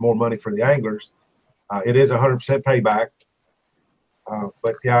course. It's more money for the anglers. It is 100% payback.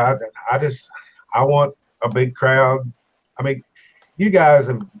 But yeah, I want a big crowd. I mean, you guys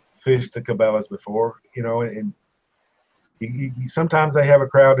have fished the Cabela's before, you know, and sometimes they have a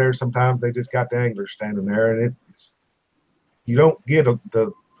crowd there. Sometimes they just got the anglers standing there, and you don't get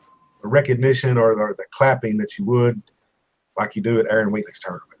the recognition or the clapping that you would like you do at Aaron Wheatley's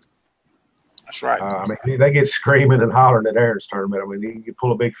tournament. That's right. I mean, they get screaming and hollering at Aaron's tournament. I mean, you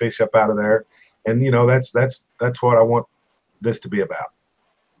pull a big fish up out of there, and you know that's what I want this to be about.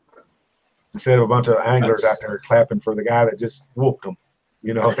 Instead of a bunch of anglers out there clapping for the guy that just whooped them,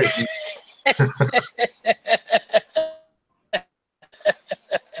 you know.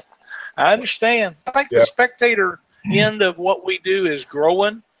 I understand. I think the spectator end of what we do is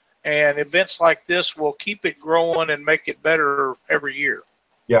growing, and events like this will keep it growing and make it better every year.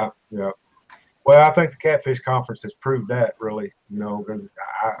 Yeah, yeah. Well, I think the Catfish Conference has proved that, really, you know, because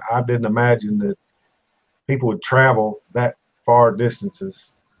I didn't imagine that people would travel that far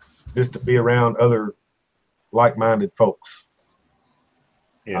distances just to be around other like-minded folks.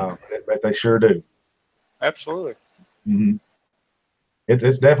 Yeah, but they sure do. Absolutely. Mm-hmm.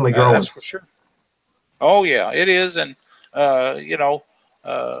 It's definitely growing. That's for sure. Oh yeah, it is, and you know,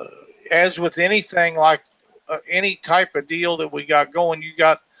 as with anything like any type of deal that we got going, you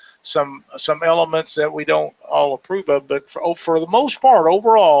got some elements that we don't all approve of, but for the most part,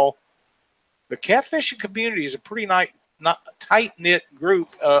 overall, the catfishing community is a pretty tight-knit group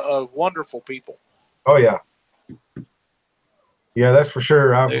of wonderful people. Oh yeah, yeah, that's for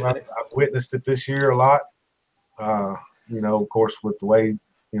sure. I've witnessed it this year a lot. You know, of course, with the way,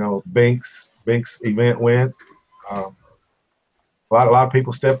 you know, Binks event went, a lot of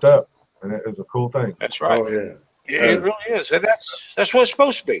people stepped up, and it was a cool thing. That's right. Oh yeah. Yeah, it really is, and that's what it's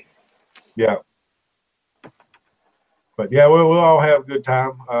supposed to be. Yeah. But yeah, we'll all have a good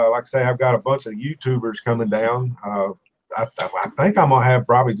time. Like I say, I've got a bunch of YouTubers coming down. I think I'm gonna have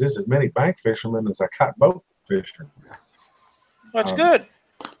probably just as many bank fishermen as I got boat fishing. That's good.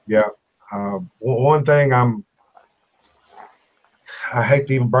 Yeah. One thing I hate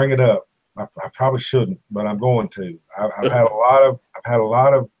to even bring it up. I probably shouldn't, but I'm going to. I've had a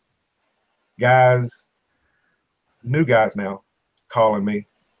lot of guys, new guys now, calling me,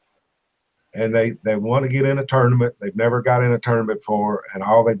 and they want to get in a tournament. They've never got in a tournament before, and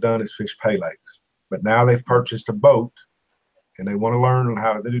all they've done is fish pay lakes. But now they've purchased a boat, and they want to learn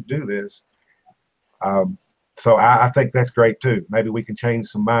how to do this. So I think that's great too. Maybe we can change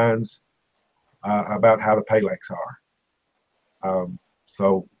some minds about how the pay lakes are.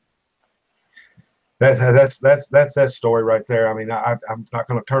 So that's that story right there. I mean, I'm not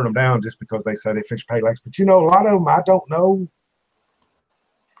going to turn them down just because they say they fish pay lakes. But you know, a lot of them I don't know.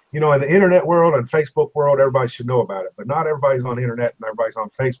 You know, in the internet world and Facebook world, everybody should know about it. But not everybody's on the internet and everybody's on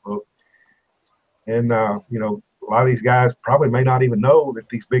Facebook. And you know, a lot of these guys probably may not even know that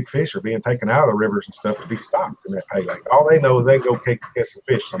these big fish are being taken out of the rivers and stuff to be stocked in that pay lake. All they know is they can go catch some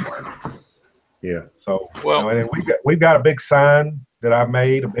fish somewhere. Yeah. So, well, you know, and we've got a big sign that I've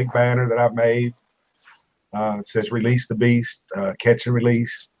made, a big banner that I've made It says release the beast, catch and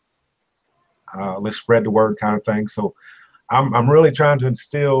release. Let's spread the word kind of thing. So I'm really trying to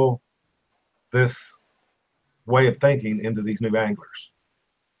instill this way of thinking into these new anglers.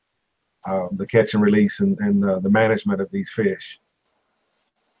 The catch and release and the management of these fish.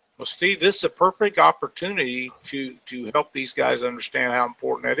 Well, Steve, this is a perfect opportunity to help these guys understand how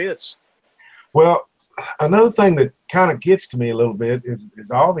important that is. Well, another thing that kind of gets to me a little bit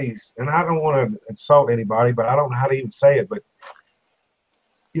is all these, and I don't want to insult anybody, but I don't know how to even say it, but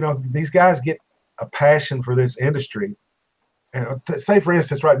you know, these guys get a passion for this industry. And say, for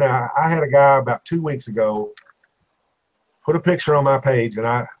instance, right now, I had a guy about 2 weeks ago put a picture on my page, and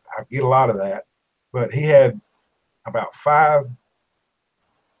I get a lot of that, but he had about 5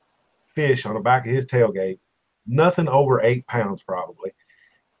 fish on the back of his tailgate, nothing over 8 pounds probably.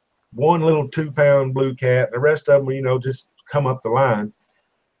 One little 2-pound blue cat, the rest of them, you know, just come up the line.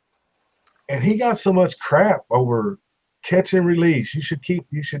 And he got so much crap over catch and release. You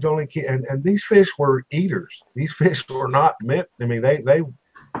should only keep, and these fish were eaters. These fish were not meant, I mean, they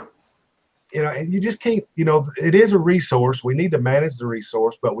you know, and you just can't, you know, it is a resource. We need to manage the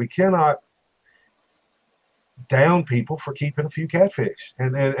resource, but we cannot down people for keeping a few catfish.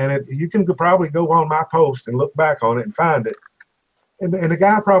 And you can probably go on my post and look back on it and find it. And the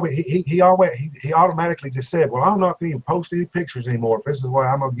guy probably, he automatically just said, well, I'm not going to even post any pictures anymore if this is what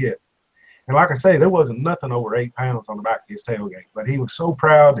I'm going to get. And like I say, there wasn't nothing over 8 pounds on the back of his tailgate, but he was so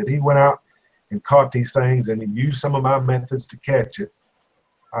proud that he went out and caught these things and he used some of my methods to catch it.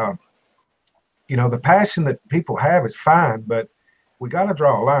 You know, the passion that people have is fine, but we got to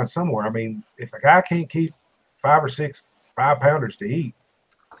draw a line somewhere. I mean, if a guy can't keep 5 or 6 5-pounders to eat,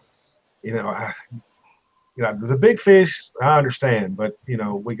 you know, the big fish I understand, but you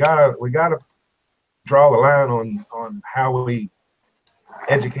know, we gotta draw the line on how we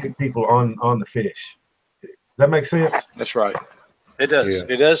educate people on the fish. Does that make sense? That's right. It does.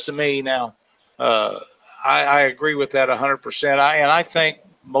 Yeah. It does to me now. I agree with that 100%. I think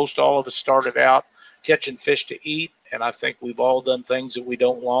most all of us started out catching fish to eat, and I think we've all done things that we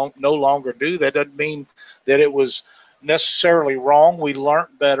no longer do. That doesn't mean that it was necessarily wrong. We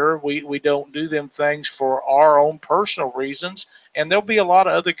learned better. We don't do them things for our own personal reasons, and there'll be a lot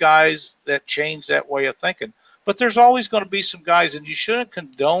of other guys that change that way of thinking. But there's always going to be some guys, and you shouldn't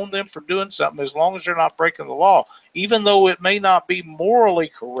condone them for doing something as long as they're not breaking the law, even though it may not be morally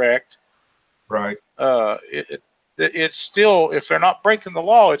correct. Right. It's still, if they're not breaking the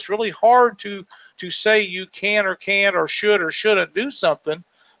law, it's really hard to say you can or can't or should or shouldn't do something.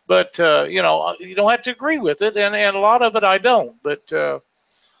 But, you know, you don't have to agree with it, and a lot of it I don't. But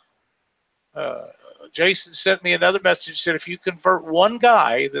Jason sent me another message, said if you convert one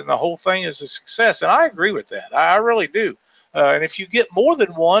guy, then the whole thing is a success. And I agree with that. I really do. And if you get more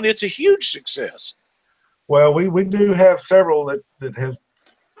than one, it's a huge success. Well, we do have several that have,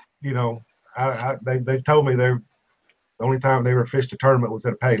 you know, they told me the only time they ever fished a tournament was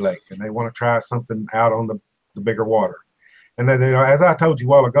at a pay lake, and they want to try something out on the bigger water. And then, you know, as I told you a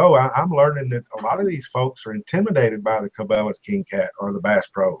while ago, I'm learning that a lot of these folks are intimidated by the Cabela's King Cat or the Bass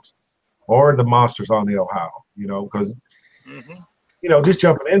Pros or the monsters on the Ohio, you know, because, you know, just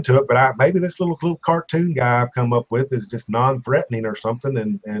jumping into it. But maybe this little cartoon guy I've come up with is just non-threatening or something.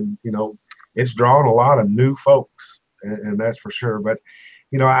 And you know, it's drawing a lot of new folks, and that's for sure. But,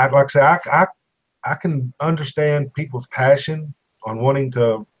 you know, I'd like to say I can understand people's passion on wanting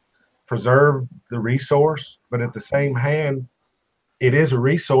to preserve the resource, but at the same hand, it is a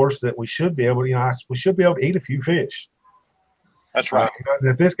resource that we should be able to, you know, we should be able to eat a few fish. That's right.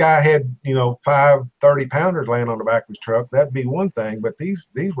 If this guy had, you know, 5 30-pounders laying on the back of his truck, that'd be one thing. But these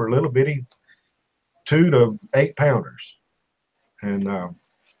were little bitty 2 to 8 pounders, and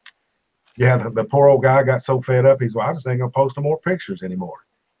yeah, the poor old guy got so fed up. He's, well, I just ain't gonna post no more pictures anymore.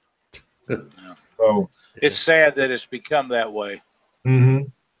 So it's sad that it's become that way.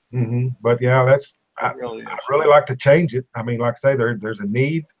 But yeah, I really like to change it. I mean, like I say, there's a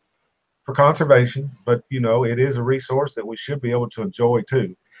need for conservation, but you know, it is a resource that we should be able to enjoy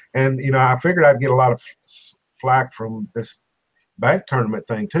too. And you know, I figured I'd get a lot of flack from this bank tournament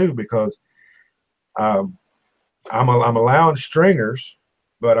thing too, because I'm allowing stringers,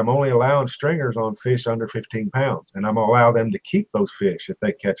 but I'm only allowing stringers on fish under 15 pounds, and I'm gonna allow them to keep those fish if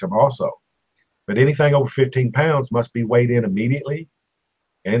they catch them also. But anything over 15 pounds must be weighed in immediately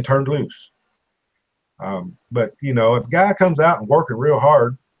and turned loose. But you know, if a guy comes out and working real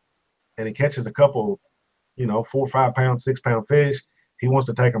hard and he catches a couple, you know, 4 or 5 pound, 6 pound fish, he wants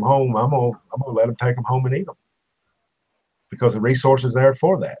to take them home, I'm gonna let him take them home and eat them, because the resource is there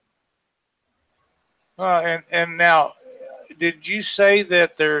for that. And now, did you say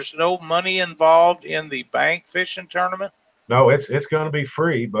that there's no money involved in the bank fishing tournament? No, it's going to be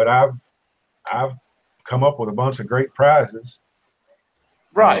free, but I've come up with a bunch of great prizes.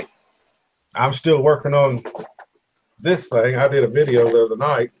 Right. I'm still working on this thing. I did a video the other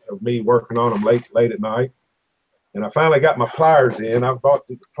night of me working on them late at night, and I finally got my pliers in. I've bought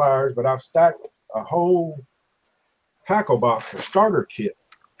the pliers, but I've stacked a whole tackle box, a starter kit,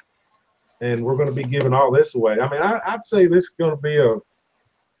 and we're going to be giving all this away. I mean, I'd say this is going to be a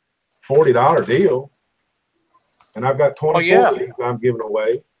 $40 deal, and I've got 24 of these I'm giving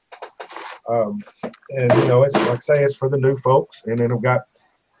away. And you know, it's like I say, it's for the new folks, and then I've got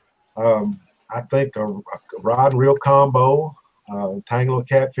I think a rod and reel combo, Tangle and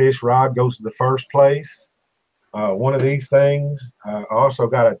Catfish rod goes to the first place. One of these things, I also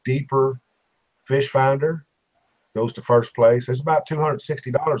got a deeper fish finder, goes to first place. There's about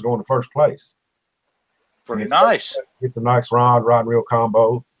 $260 going to first place. Pretty nice. It's a nice rod and reel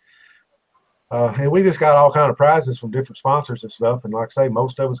combo. And we just got all kind of prizes from different sponsors and stuff. And like I say,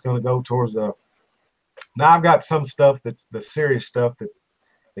 most of it's going to go towards now I've got some stuff that's the serious stuff that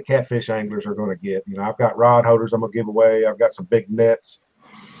the catfish anglers are going to get. You know, I've got rod holders I'm going to give away. I've got some big nets,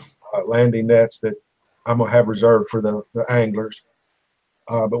 landing nets that I'm going to have reserved for the anglers.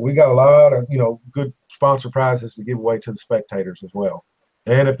 But we got a lot of, you know, good sponsor prizes to give away to the spectators as well.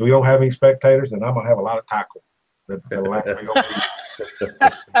 And if we don't have any spectators, then I'm going to have a lot of tackle that'll actually go.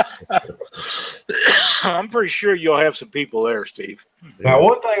 I'm pretty sure you'll have some people there, Steve. Now,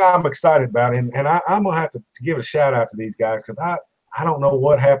 one thing I'm excited about, and I'm going to have to give a shout out to these guys, because I don't know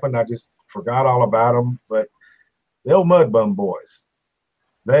what happened. I just forgot all about them. But the old Mud Bum boys,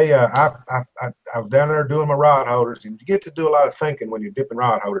 they I was down there doing my rod holders, and you get to do a lot of thinking when you're dipping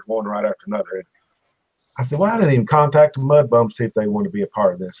rod holders one right after another. And I said, well, I didn't even contact the Mud Bum, see if they want to be a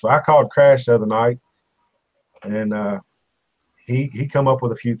part of this. So I called Crash the other night, and he come up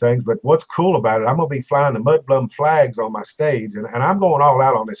with a few things. But what's cool about it, I'm going to be flying the Mud Bum flags on my stage, and I'm going all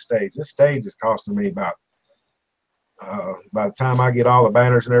out on this stage. This stage is costing me about, by the time I get all the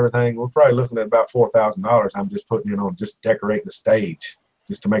banners and everything, we're probably looking at about $4,000 I'm just putting in on just decorating the stage,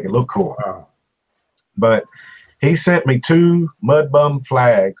 just to make it look cool. Wow. But he sent me 2 Mud Bum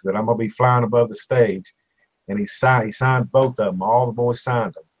flags that I'm going to be flying above the stage, and he signed both of them. All the boys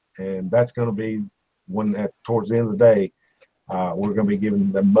signed them, and that's going to be towards the end of the day, we're going to be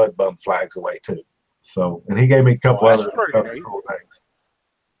giving the Mud Bum flags away too. So, and he gave me a couple other cool things.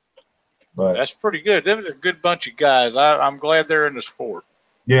 But that's pretty good. Them are a good bunch of guys. I'm glad they're in the sport.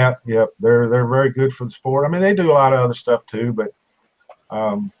 Yeah, they're very good for the sport. I mean, they do a lot of other stuff too, but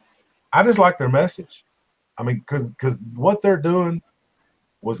I just like their message. I mean, because what they're doing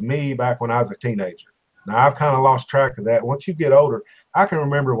was me back when I was a teenager. Now I've kind of lost track of that. Once you get older, I can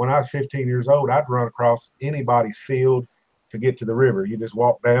remember when I was 15 years old, I'd run across anybody's field to get to the river. You just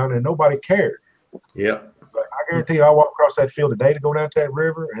walk down and nobody cared. Yeah. But I guarantee you, I walk across that field today to go down to that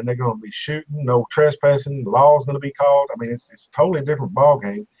river, and they're going to be shooting, no trespassing, the law's going to be called. I mean, it's a totally different ball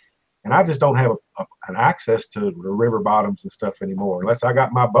game, and I just don't have an access to the river bottoms and stuff anymore unless I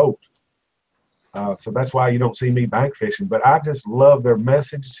got my boat. So that's why you don't see me bank fishing. But I just love their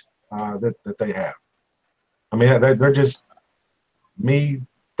message that they have. I mean, they're just me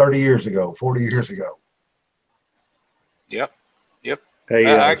 30 years ago, 40 years ago. Yep. Hey,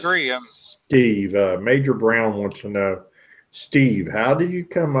 I agree. Steve, Major Brown wants to know, Steve, how did you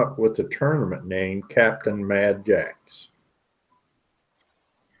come up with the tournament name Captain Mad Jacks?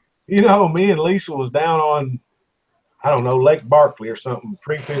 You know, me and Lisa was down on, I don't know, Lake Barkley or something,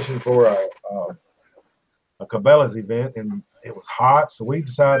 pre-fishing for a Cabela's event, and it was hot, so we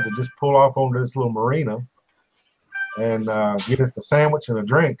decided to just pull off onto this little marina and get us a sandwich and a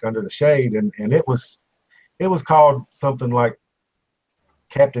drink under the shade, and it was called something like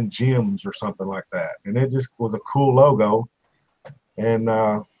Captain Jim's or something like that, and it just was a cool logo. And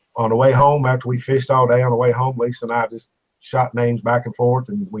on the way home, after we fished all day on the way home, Lisa and I just shot names back and forth,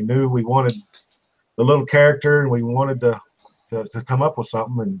 and we knew we wanted the little character, and we wanted to come up with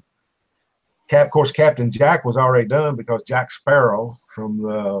something. And of course, Captain Jack was already done because Jack Sparrow from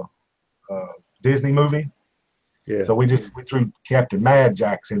the Disney movie. Yeah. So we threw Captain Mad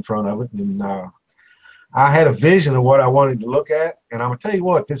Jacks in front of it, and I had a vision of what I wanted to look at. And I'm gonna tell you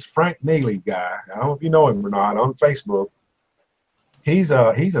what, this Frank Neely guy, I don't know if you know him or not, on Facebook, he's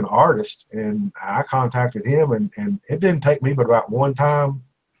an artist, and I contacted him, and it didn't take me but about 1 time,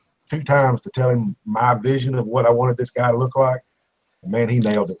 2 times to tell him my vision of what I wanted this guy to look like. And man, he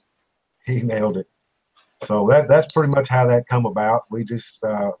nailed it. He nailed it. So that's pretty much how that come about. We just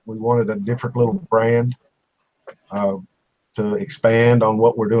we wanted a different little brand to expand on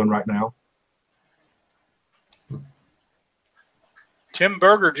what we're doing right now. Tim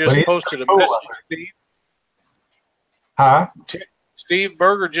Berger just posted a cool. message, Steve. Huh? Steve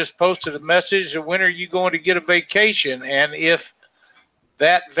Berger just posted a message. When are you going to get a vacation? And if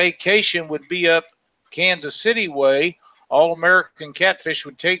that vacation would be up Kansas City way, All American Catfish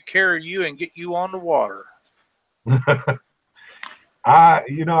would take care of you and get you on the water. I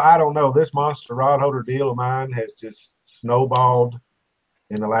don't know. This monster rod holder deal of mine has just snowballed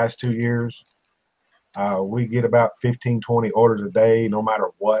in the last 2 years. We get about 15, 20 orders a day, no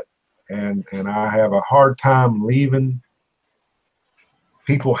matter what. And I have a hard time leaving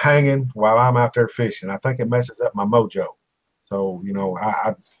people hanging while I'm out there fishing. I think it messes up my mojo. So,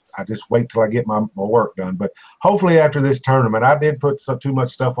 I just wait till I get my work done. But hopefully after this tournament, I did put too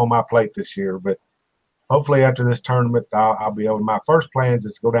much stuff on my plate this year, but hopefully after this tournament, I'll be able. My first plans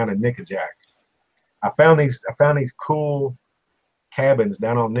is to go down to Nickajack. I found these cool cabins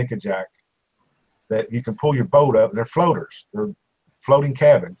down on Nickajack that you can pull your boat up. They're floaters. They're floating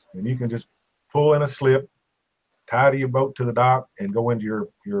cabins, and you can just pull in a slip, tie to your boat to the dock, and go into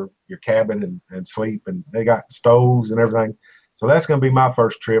your cabin and sleep. And they got stoves and everything. So that's going to be my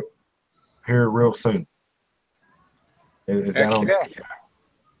first trip here real soon. It's down on Nickajack.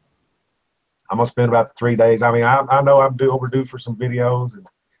 I'm gonna spend about 3 days. I mean, I know I'm overdue for some videos, and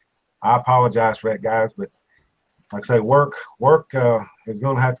I apologize for that, guys. But like I say, work is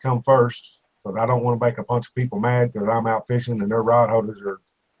gonna have to come first, because I don't want to make a bunch of people mad because I'm out fishing and their rod holders are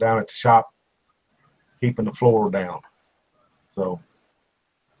down at the shop keeping the floor down. So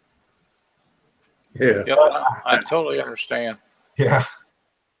Yeah. Yep, I totally understand. yeah.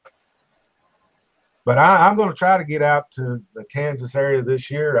 But I'm going to try to get out to the Kansas area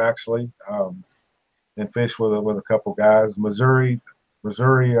this year, actually, and fish with a couple guys, Missouri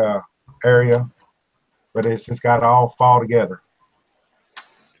area. But it's just got to all fall together.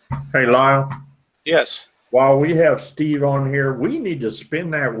 Hey, Lyle, Yes. while we have Steve on here, we need to spin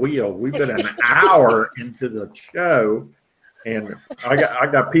that wheel. We've been an hour into the show, and I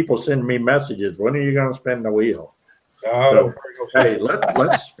got people sending me messages. When are you going to spin the wheel? So, hey,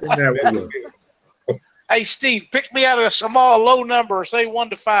 let's spin that wheel. Hey, Steve, pick me out of a small, low number. Say 1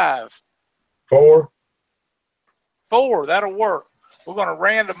 to 5. 4. 4. That'll work. We're going to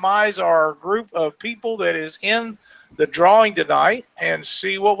randomize our group of people that is in the drawing tonight and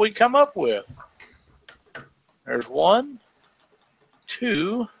see what we come up with. There's 1,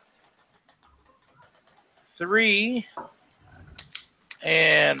 2, 3,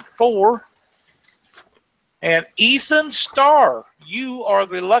 and 4. And Ethan Starr, you are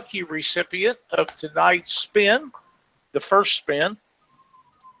the lucky recipient of tonight's spin, the first spin.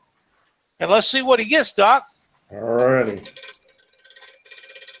 And let's see what he gets, Doc. All righty.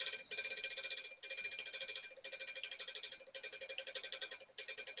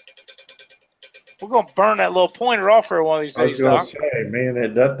 We're going to burn that little pointer off for one of these I was days, going Doc. to say,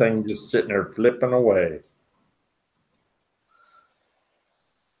 man, that thing just sitting there flipping away.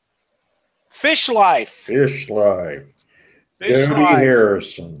 Fish Life. Fish Life. Fish Jody Life.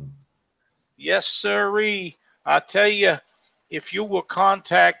 Harrison. Yes, sirree. I tell you, if you will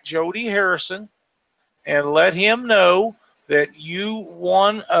contact Jody Harrison and let him know that you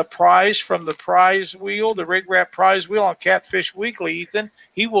won a prize from the prize wheel, the Rig Wrap prize wheel on Catfish Weekly, Ethan,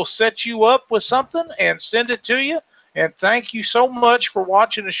 he will set you up with something and send it to you. And thank you so much for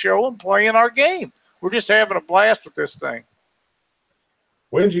watching the show and playing our game. We're just having a blast with this thing.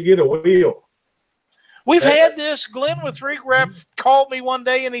 When did you get a wheel? We've had this. Glenn with Rig Wrap called me one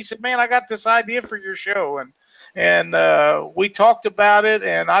day and he said, "Man, I got this idea for your show." And we talked about it,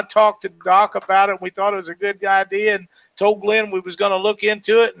 and I talked to Doc about it. And we thought it was a good idea, and told Glenn we was going to look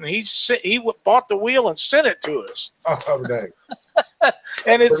into it. And he bought the wheel and sent it to us. Oh, dang.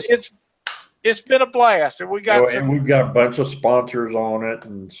 And it's been a blast. And we got and we've got a bunch of sponsors on it,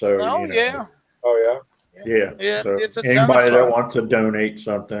 and so yeah. Oh, yeah. Yeah, So it's a ton of anybody fun. that wants to donate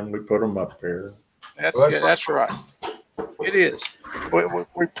something, we put them up there. That's good. That's right. It is.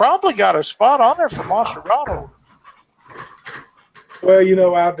 We probably got a spot on there for Monster Rod.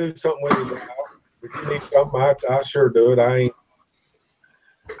 Well, I'll do something with you now. If you need something, I sure do it. I ain't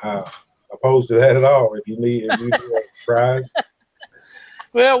opposed to that at all. If you need a prize.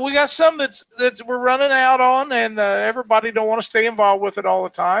 Well, we got some that we're running out on, and everybody don't want to stay involved with it all the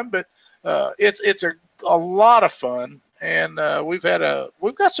time. But it's a lot of fun, and we've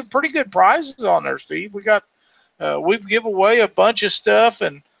got some pretty good prizes on there, Steve. We've given away a bunch of stuff,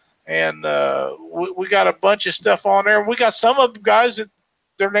 and we got a bunch of stuff on there. We got some of the guys that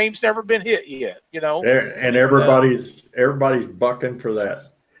their name's never been hit yet, And everybody's bucking for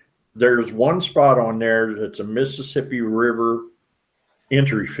that. There's one spot on there that's a Mississippi River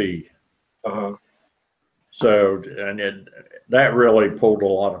entry fee. Uh-huh. So, and that really pulled a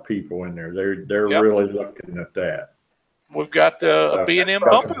lot of people in there. They're Yep. really looking at that. We've got the B&M That's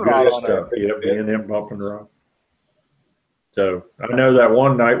bumping some rod good on there. stuff. Yeah, B&M bumping rod. So I know that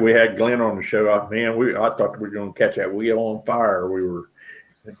one night we had Glenn on the show. I thought we were going to catch that wheel on fire.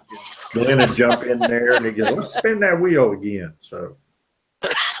 Glenn would jump in there and he goes, "Let's spin that wheel again." So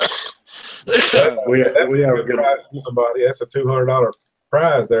we have a good prize for somebody. That's a $200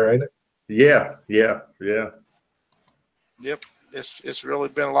 prize there, ain't it? Yeah. Yep. It's really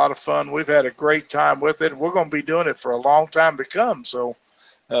been a lot of fun. We've had a great time with it. We're going to be doing it for a long time to come. So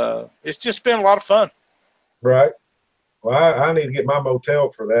it's just been a lot of fun. Right. Well, I need to get my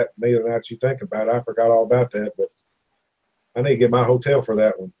motel for that. Now that you think about it, I forgot all about that, but I need to get my hotel for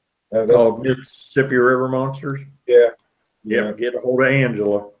that one. Mississippi River Monsters. Yeah. Yeah. Get a hold of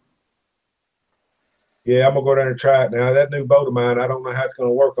Angela. Yeah, I'm gonna go down and try it now. That new boat of mine, I don't know how it's gonna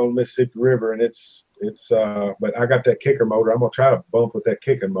work on Mississippi River, and but I got that kicker motor. I'm gonna try to bump with that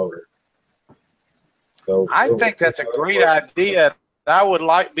kicking motor. So I think that's a great idea. I would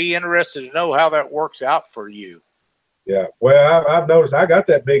be interested to know how that works out for you. Yeah, well, I've noticed I got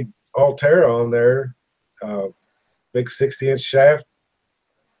that big Altera on there, big 60-inch shaft,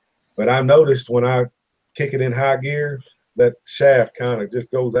 but I noticed when I kick it in high gear, that shaft kind of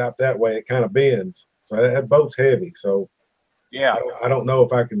just goes out that way. It kind of bends. So that boat's heavy. So yeah, I don't know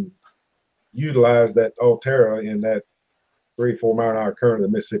if I can utilize that Altera in that 3-4 mile an hour current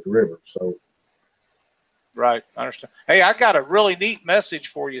of the Mississippi River. So right, I understand. Hey, I got a really neat message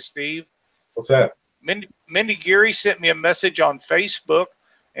for you, Steve. what's that? Mindy Geary sent me a message on Facebook,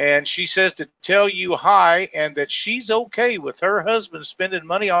 and she says to tell you hi and that she's okay with her husband spending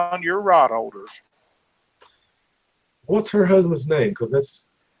money on your rod holders. What's her husband's name? Because that's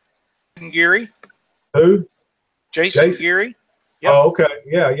Geary. who? Jason Geary. Yep. Oh, okay.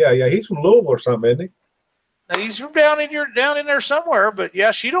 Yeah. He's from Louisville or something, isn't he? Now, he's from down in there somewhere, but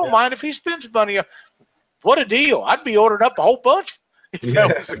yeah, she don't mind if he spends money. What a deal! I'd be ordering up a whole bunch if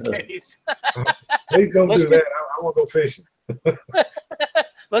that was the case. He's gonna do that. I want to go fishing.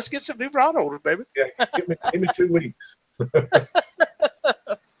 Let's get some new rod holders, baby. Yeah, give me 2 weeks.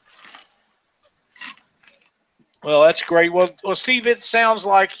 Well, that's great. Well, Steve, it sounds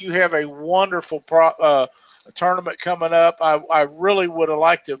like you have a wonderful tournament coming up. I really would have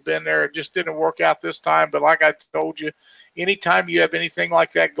liked to have been there. It just didn't work out this time. But like I told you, anytime you have anything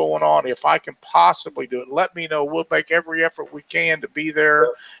like that going on, if I can possibly do it, let me know. We'll make every effort we can to be there.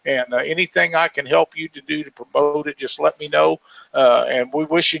 And anything I can help you to do to promote it, just let me know. And we're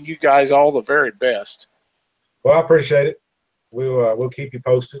wishing you guys all the very best. Well, I appreciate it. We'll keep you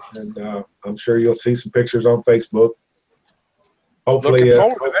posted, and I'm sure you'll see some pictures on Facebook. Hopefully, Looking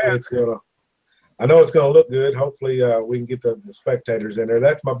forward to that. I know it's gonna look good. Hopefully, we can get the spectators in there.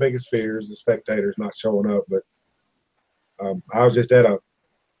 That's my biggest fear, is the spectators not showing up. But I was just at a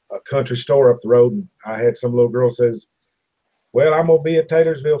country store up the road, and I had some little girl says, "Well, I'm gonna be at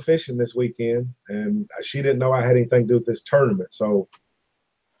Taylorsville fishing this weekend," and she didn't know I had anything to do with this tournament. So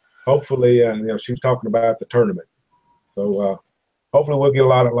hopefully, she was talking about the tournament. So hopefully we'll get a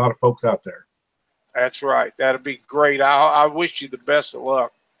lot of folks out there. That's right. That'd be great. I wish you the best of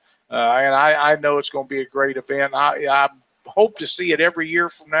luck. And I know it's going to be a great event. I hope to see it every year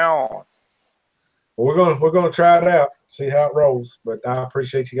from now on. Well, we're gonna try it out, see how it rolls. But I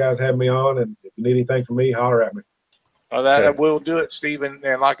appreciate you guys having me on, and if you need anything from me, holler at me. That will do it, Stephen.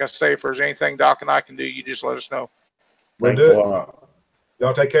 And like I say, if there's anything Doc and I can do, you just let us know. We'll do it.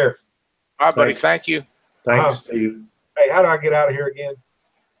 Y'all take care. All right, buddy. Thank you. Thanks, Steve. Hey, how do I get out of here again?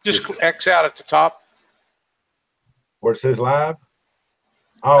 Just X out at the top. Where it says live?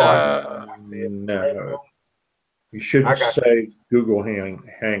 Oh, no. You should say Google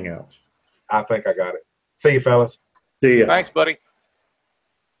Hangouts. I think I got it. See you, fellas. See ya. Thanks, buddy.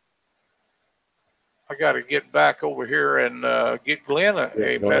 I got to get back over here and get Glenn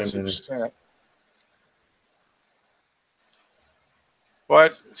a message sent. Well,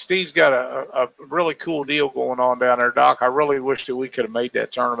 Steve's got a really cool deal going on down there, Doc. I really wish that we could have made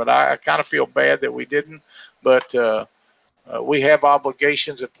that tournament. I kind of feel bad that we didn't, but we have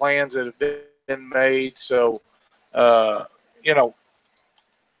obligations and plans that have been made. So, we had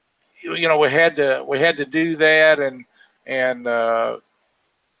to do that, and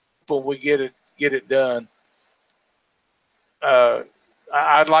when we get it done.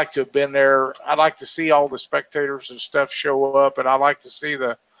 I'd like to have been there. I'd like to see all the spectators and stuff show up, and I'd like to see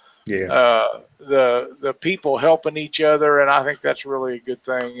the people helping each other, and I think that's really a good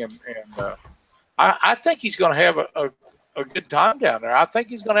thing. And I think he's going to have a good time down there. I think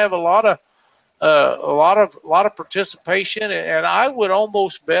he's going to have a lot a lot of participation, and I would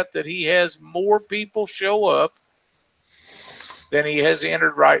almost bet that he has more people show up than he has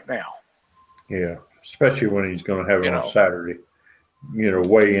entered right now. Yeah, especially when he's going to have it You on know. Saturday.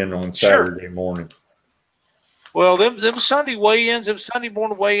 Weigh in on Sure. Saturday morning. Well, them Sunday weigh-ins, them Sunday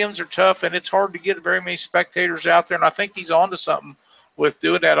morning weigh-ins are tough, and it's hard to get very many spectators out there. And I think he's on to something with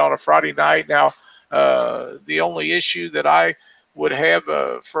doing that on a Friday night. Now, the only issue that I would have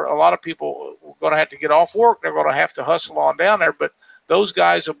for a lot of people, we're going to have to get off work. They're going to have to hustle on down there, but those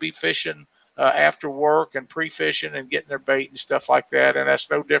guys will be fishing after work and pre-fishing and getting their bait and stuff like that, and that's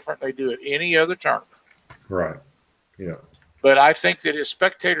no different than they do at any other tournament. Right. Yeah. But I think that his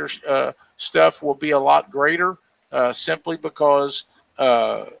spectator stuff will be a lot greater simply because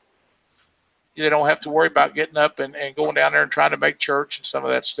they don't have to worry about getting up and going down there and trying to make church and some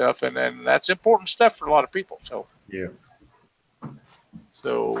of that stuff. And then that's important stuff for a lot of people. So, Yeah.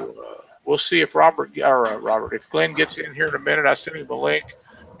 So we'll see if if Glenn gets in here in a minute. I sent him a link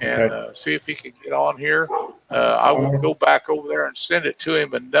and see if he can get on here. I will go back over there and send it to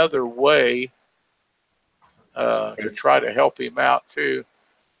him another way to try to help him out too.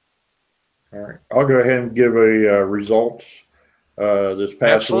 All right. I'll go ahead and give a results this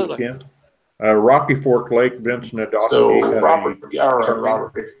past Absolutely. weekend. Rocky Fork Lake, Vincent Adowski. So Robert,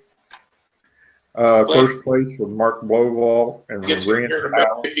 first place with Mark Blowall and gets in Randy here in a minute.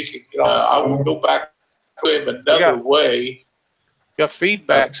 If he can get on, I will go back to him another way. Got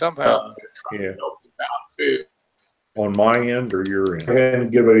feedback somehow. Yeah. Help him out too. On my end or your end? Go ahead and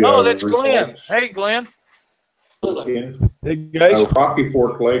give a Oh, that's results. Glenn. Hey, Glenn. Hey guys, Rocky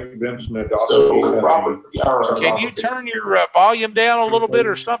Fork Lake, Vincent Adowski. So, Robert, can you turn your volume down a little bit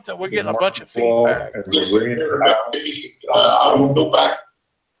or something? We're getting a bunch of feedback. And Randy I will go back.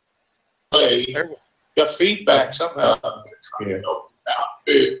 Got feedback somehow. Yeah.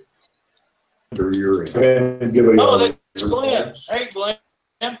 Too. or your end. Go ahead and give a Oh, that's Glenn. Hey, Glenn.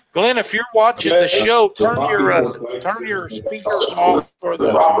 Glenn, if you're watching the show, turn your speakers off or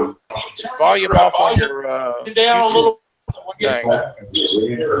the volume off on your down a little thing.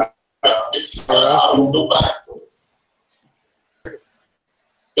 I will go back.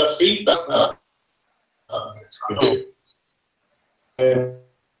 The feedback. And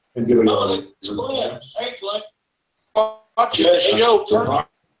give a Glenn. Hey, Glenn. Watching the show, turn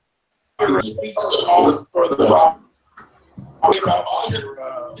your speakers off for the volume off on your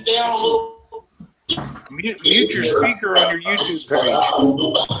down a little. Mute your speaker on your YouTube page.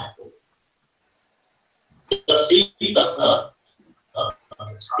 The feedback.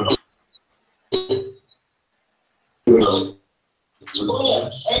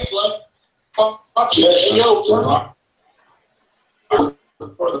 Glenn, hey, Glenn. Watching the show, turn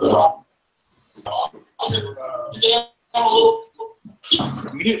for the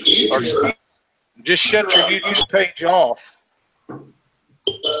mute your speaker. Just shut your YouTube page off.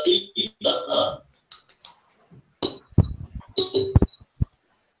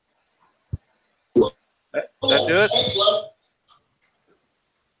 That do it?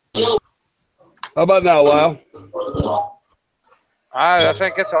 how about now, Lyle? I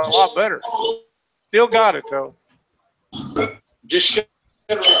think it's a lot better. Still got it though. Just shut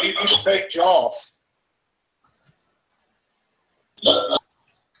your YouTube page off.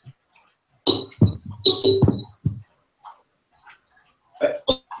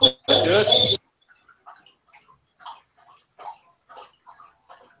 Good.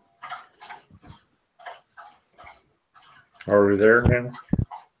 Are we there now?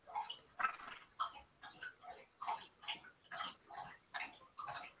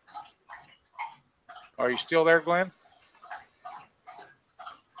 Are you still there, Glenn?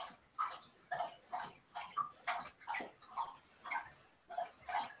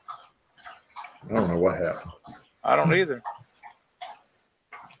 I don't know what happened. I don't either.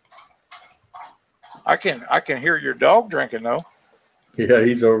 I can hear your dog drinking though. Yeah,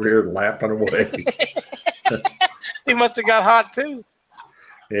 he's over here lapping away. He must have got hot too.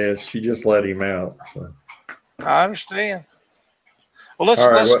 Yeah, she just let him out. So. I understand. Well, let's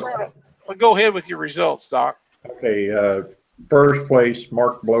All right, start. Well, go ahead with your results, Doc. Okay, first place,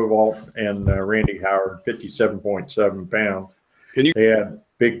 Mark Blowall and Randy Howard, 57.7 pounds. They had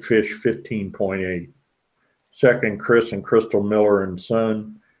Big Fish, 15.8. Second, Chris and Crystal Miller and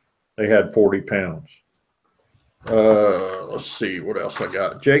Son, they had 40 pounds. Let's see what else I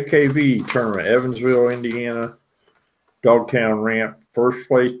got. JKV tournament, Evansville, Indiana, Dogtown Ramp. First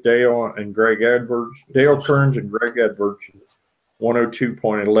place, Dale and Greg Edwards. Dale Kearns and Greg Edwards,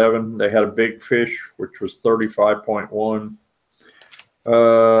 102.11. They had a Big Fish, which was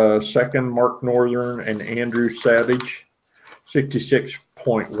 35.1. Second, Mark Northern and Andrew Savage, 66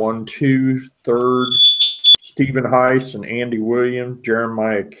 66.12. Third, Stephen Heiss and Andy Williams.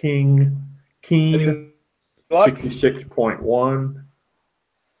 Jeremiah Keene, 66.1.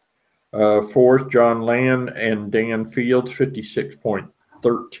 Fourth, John Land and Dan Fields,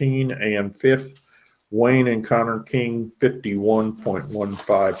 56.13. And fifth, Wayne and Connor King,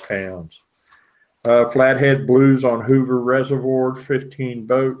 51.15 pounds. Flathead Blues on Hoover Reservoir, 15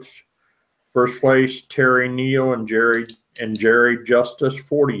 boats. First place, Terry Neal and Jerry Justice,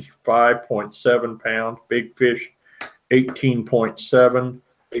 45.7 pounds. Big Fish, 18.7.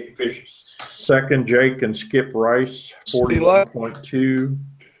 Big Fish. Second, Jake and Skip Rice, 41.2.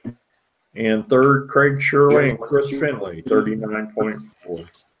 And third, Craig Shirley and Chris Finley,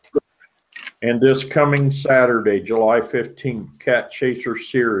 39.4. And this coming Saturday, July 15th, Cat Chaser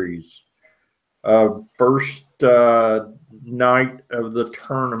Series. First night of the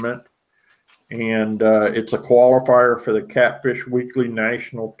tournament. And it's a qualifier for the Catfish Weekly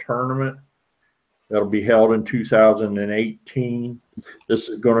National Tournament. That'll be held in 2018. This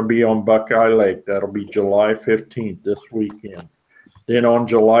is going to be on Buckeye Lake. That'll be July 15th this weekend. Then on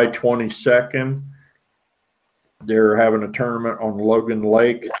July 22nd, they're having a tournament on Logan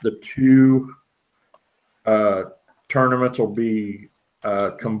Lake. The two tournaments will be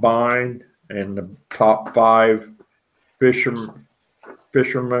combined, and the top 5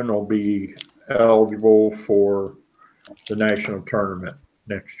 fishermen will be eligible for the national tournament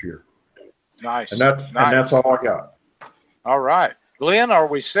next year. Nice. And that's all I got. All right. Glenn, are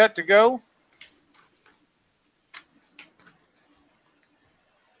we set to go?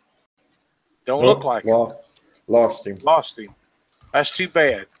 Don't look like it. Lost him. Lost him. That's too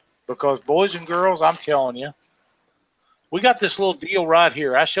bad, because boys and girls, I'm telling you, we got this little deal right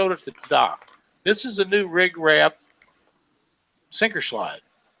here. I showed it to Doc. This is the new Rig Wrap sinker slide.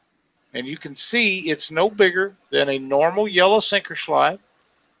 And you can see it's no bigger than a normal yellow sinker slide.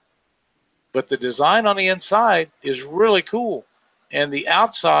 But the design on the inside is really cool. And the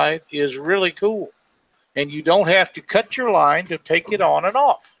outside is really cool. And you don't have to cut your line to take it on and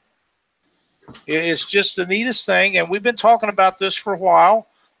off. It's just the neatest thing. And we've been talking about this for a while.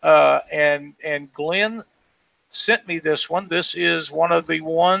 And Glenn sent me this one. This is one of the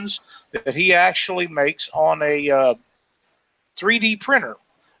ones that he actually makes on a 3D printer.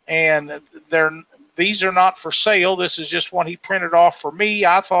 And these are not for sale. This is just one he printed off for me.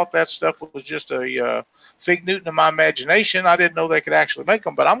 I thought that stuff was just a fig Newton of my imagination. I didn't know they could actually make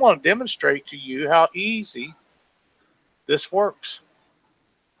them, but I'm going to demonstrate to you how easy this works.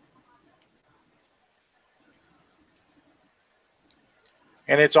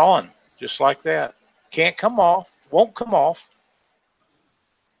 And it's on just like that. Can't come off, won't come off.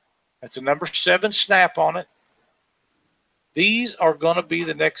 That's a number 7 snap on it. These are going to be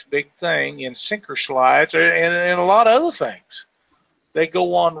the next big thing in sinker slides and a lot of other things. They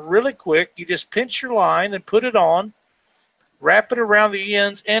go on really quick. You just pinch your line and put it on, wrap it around the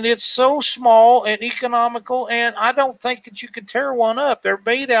ends, and it's so small and economical, and I don't think that you can tear one up. They're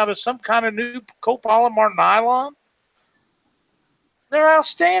made out of some kind of new copolymer nylon. They're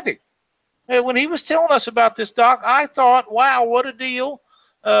outstanding. And when he was telling us about this, Doc, I thought, wow, what a deal.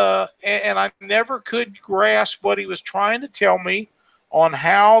 And I never could grasp what he was trying to tell me on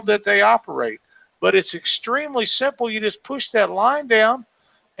how that they operate. But it's extremely simple. You just push that line down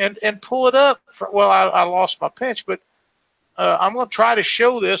and pull it up. Well, I lost my pinch, but I'm going to try to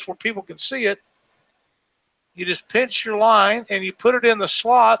show this where people can see it. You just pinch your line and you put it in the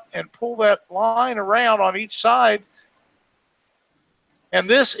slot and pull that line around on each side. And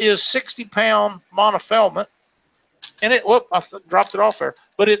this is 60-pound monofilament. And I dropped it off there.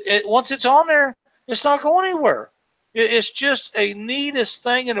 But it once it's on there, it's not going anywhere. It's just a neatest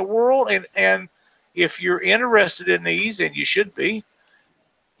thing in the world. And if you're interested in these, and you should be,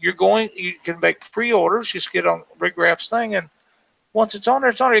 you can make pre-orders. Just get on Rig Wrap's thing, and once it's on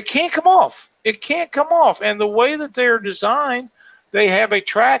there, it's on there. It can't come off. It can't come off. And the way that they're designed, they have a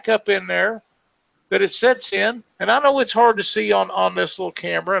track up in there that it sets in. And I know it's hard to see on this little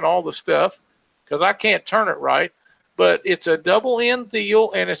camera and all the stuff because I can't turn it right. But it's a double end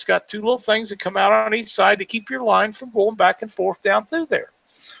deal, and it's got 2 little things that come out on each side to keep your line from going back and forth down through there.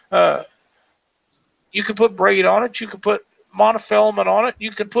 You can put braid on it. You can put monofilament on it.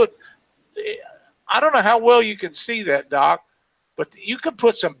 You can put, I don't know how well you can see that, Doc, but you can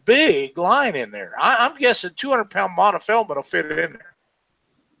put some big line in there. I'm guessing 200-pound monofilament will fit in there.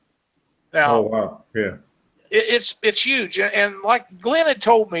 Now, oh, wow. Yeah. It's huge. And like Glenn had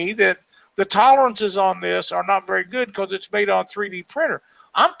told me that the tolerances on this are not very good because it's made on 3D printer.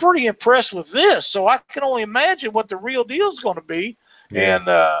 I'm pretty impressed with this, so I can only imagine what the real deal is going to be. Yeah. And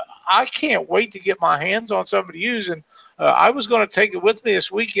I can't wait to get my hands on something to use. And I was going to take it with me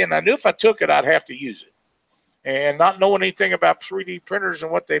this weekend. I knew if I took it, I'd have to use it. And not knowing anything about 3D printers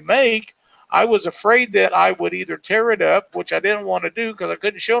and what they make, I was afraid that I would either tear it up, which I didn't want to do because I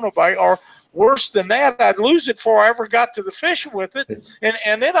couldn't show nobody, or worse than that, I'd lose it before I ever got to the fishing with it,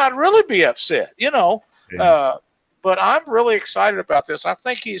 and then I'd really be upset, you know. Yeah. But I'm really excited about this. I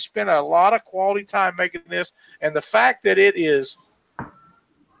think he's spent a lot of quality time making this, and the fact that it is,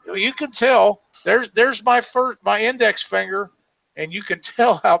 you can tell, there's my index finger, and you can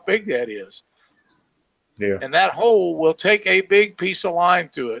tell how big that is. Yeah. And that hole will take a big piece of line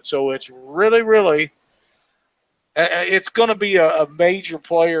to it. So it's really, really, it's going to be a major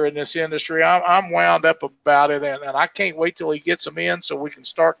player in this industry. I'm wound up about it, and I can't wait till he gets them in so we can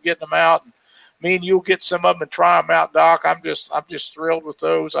start getting them out. And me and you'll get some of them and try them out, Doc. I'm just thrilled with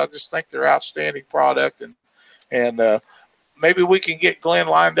those. I just think they're outstanding product, and maybe we can get Glenn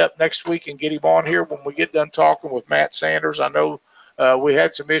lined up next week and get him on here when we get done talking with Matt Sanders. I know we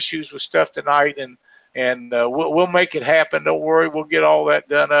had some issues with stuff tonight, and we'll make it happen. Don't worry, we'll get all that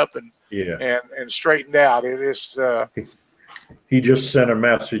done up and straightened out. It is. He just sent a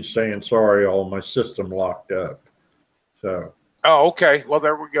message saying, "Sorry, all my system locked up." So. Oh, okay. Well,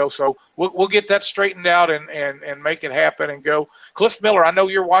 there we go. So we'll get that straightened out and make it happen and go. Cliff Miller, I know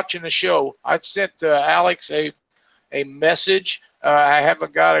you're watching the show. I sent Alex a message. I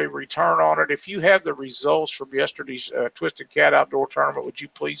haven't got a return on it. If you have the results from yesterday's Twisted Cat Outdoor Tournament, would you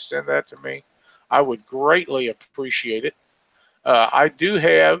please send that to me? I would greatly appreciate it. I do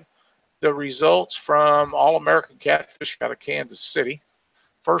have the results from All-American Catfish out of Kansas City.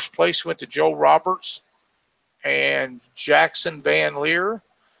 First place went to Joe Roberts and Jackson Van Leer.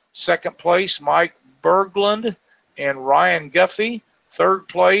 Second place, Mike Berglund and Ryan Guffey. Third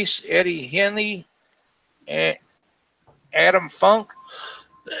place, Eddie Henney and Adam Funk.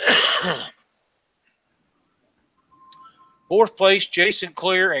 Fourth place, Jason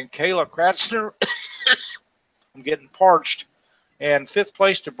Clear and Kayla Kratzner. I'm getting parched. And fifth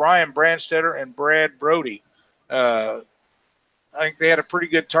place to Brian Brandstetter and Brad Brody. I think they had a pretty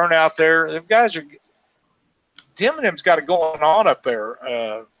good turnout there. The guys are, Tim and them's got it going on up there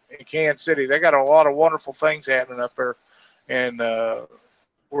in Kansas City. They got a lot of wonderful things happening up there. And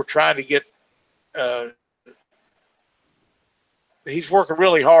we're trying to get, he's working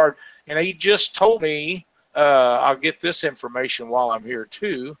really hard. And he just told me, I'll get this information while I'm here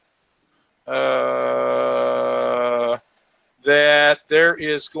too, that there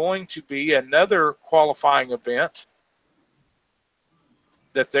is going to be another qualifying event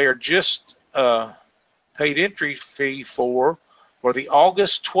that they are just paid entry fee for the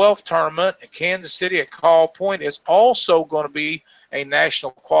August 12th tournament in Kansas City at Call Point. It's also going to be a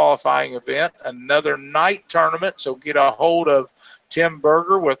national qualifying event, another night tournament. So get a hold of Tim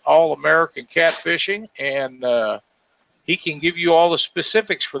Berger with All-American Catfishing, and he can give you all the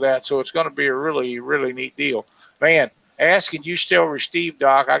specifics for that. So it's going to be a really, really neat deal. Man, asking you still receive,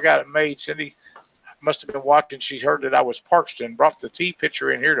 Doc. I got it made. Cindy must have been watching. She heard that I was parched and brought the tea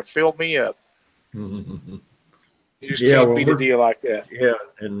pitcher in here to fill me up. You just can't beat a deal like that. Yeah,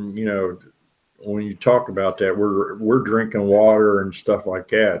 and you know, when you talk about that, we're drinking water and stuff like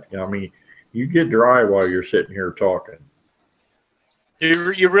that. I mean, you get dry while you're sitting here talking.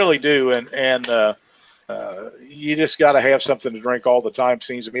 You really do, and you just got to have something to drink all the time.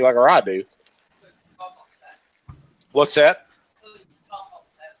 Seems to me, like, or I do. What's that?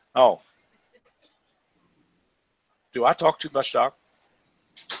 Oh, do I talk too much, Doc?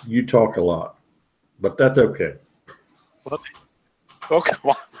 You talk a lot, but that's okay. Okay,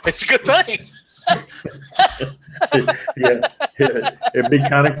 well, it's a good thing. Yeah, it'd be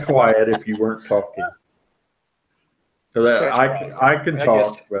kind of quiet if you weren't talking. So that I can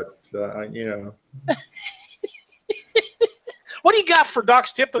talk, but you know. What do you got for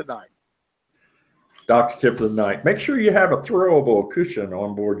Doc's tip of the night? Doc's tip of the night: make sure you have a throwable cushion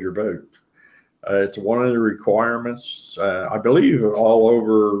on board your boat. It's one of the requirements, I believe, all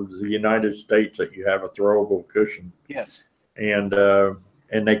over the United States, that you have a throwable cushion. Yes. And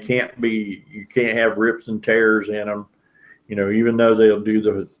they can't be, you can't have rips and tears in them. You know, even though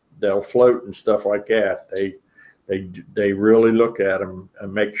they'll float and stuff like that, they really look at them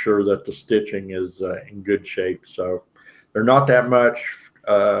and make sure that the stitching is in good shape. So they're not that much,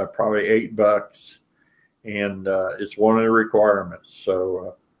 probably $8, and it's one of the requirements.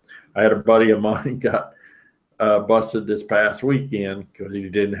 So I had a buddy of mine got busted this past weekend because he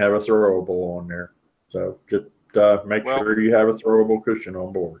didn't have a throwable on there. So just make sure you have a throwable cushion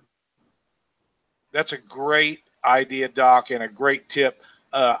on board. That's a great idea, Doc, and a great tip.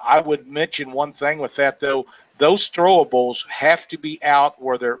 I would mention one thing with that, though. those throwables have to be out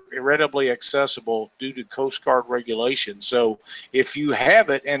where they're readily accessible due to Coast Guard regulations. So if you have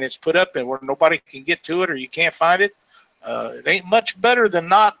it and it's put up and where nobody can get to it or you can't find it, it ain't much better than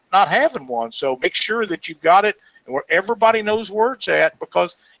not having one. So make sure that you've got it and where everybody knows where it's at,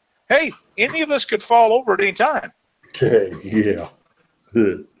 because, hey, any of us could fall over at any time. Yeah.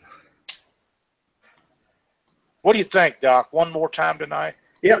 Good. What do you think, Doc? One more time tonight?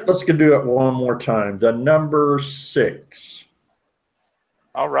 Yep, let's go do it one more time. The number 6.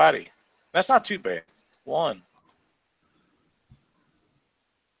 All righty. That's not too bad. 1,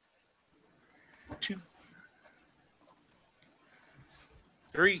 2,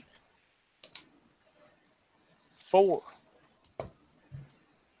 3, 4,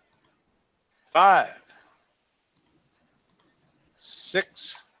 5,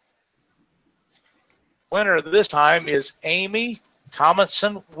 6. Winner this time is Amy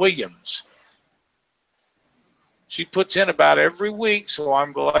Thomason Williams. She puts in about every week, so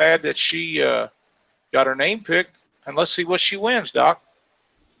I'm glad that she got her name picked. And let's see what she wins, Doc.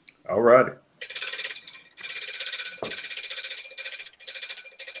 All righty.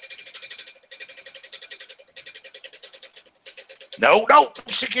 No,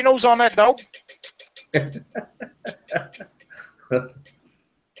 don't stick your nose on that, dog.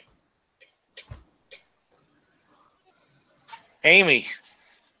 Amy,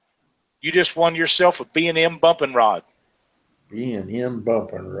 you just won yourself a B&M bumping rod. B&M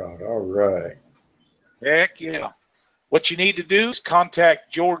bumping rod. All right. Heck yeah. What you need to do is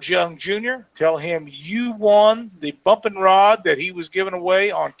contact George Young Jr. Tell him you won the bumping rod that he was giving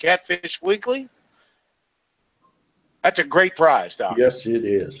away on Catfish Weekly. That's a great prize, Doc. Yes, it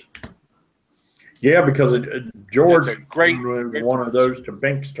is. Yeah, because George That's a great was one of those to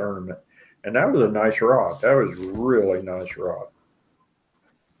Binks tournament, and that was a nice rod. That was a really nice rod.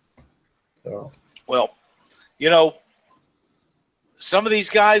 So, well, you know, some of these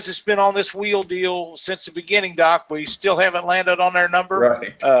guys that's been on this wheel deal since the beginning, Doc, we still haven't landed on their number.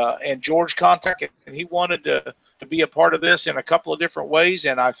 right. And George contacted, and he wanted to be a part of this in a couple of different ways,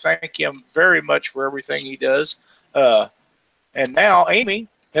 and I thank him very much for everything he does. And now Amy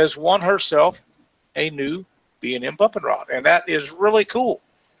has won herself a new B&M bumping rod, and that is really cool.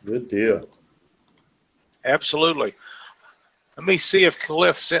 Good deal. Absolutely. Let me see if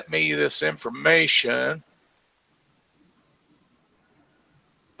Cliff sent me this information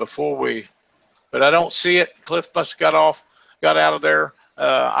before but I don't see it. Cliff must have got out of there.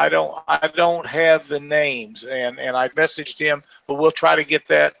 I don't have the names, and I messaged him, but we'll try to get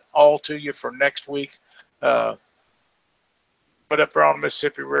that all to you for next week. But up there on the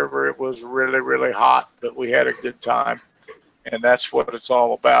Mississippi River, it was really, really hot, but we had a good time, and that's what it's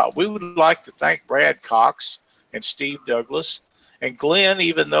all about. We would like to thank Brad Cox and Steve Douglas and Glenn,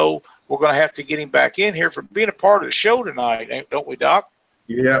 even though we're going to have to get him back in here, for being a part of the show tonight, don't we, Doc?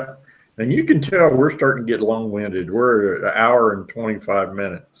 Yeah. And you can tell we're starting to get long-winded. We're an hour and 25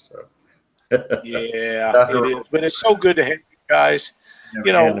 minutes. So. Yeah, it is. But it's so good to have you guys.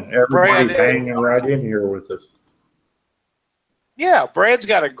 You know, and everybody's hanging right in here with us. Yeah, Brad's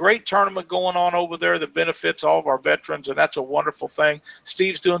got a great tournament going on over there that benefits all of our veterans, and that's a wonderful thing.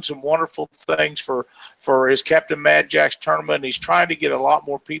 Steve's doing some wonderful things for his Captain Mad Jack's tournament, and he's trying to get a lot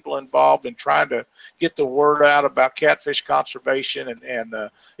more people involved and trying to get the word out about catfish conservation, and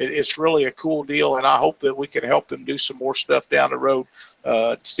it's really a cool deal, and I hope that we can help him do some more stuff down the road.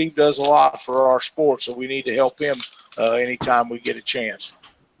 Steve does a lot for our sport, so we need to help him anytime we get a chance.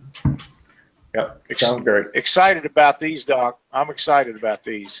 Yeah, sounds great. Excited about these, Doc. I'm excited about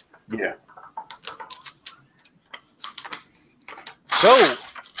these. Yeah. So,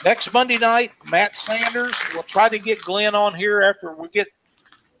 next Monday night, Matt Sanders. We'll try to get Glenn on here after we get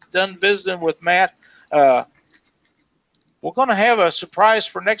done visiting with Matt. We're going to have a surprise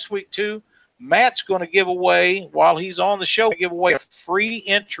for next week, too. Matt's going to give away, while he's on the show, give away a free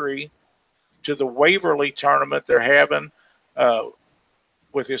entry to the Waverly tournament they're having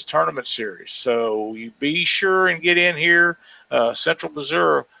with his tournament series. So you be sure and get in here. Central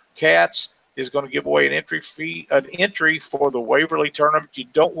Missouri Cats is going to give away an entry for the Waverly tournament. You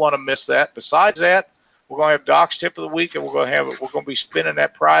don't want to miss that. Besides that, we're going to have Doc's tip of the week, and we're going to be spinning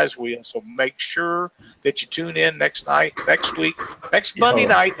that prize wheel. So make sure that you tune in next Monday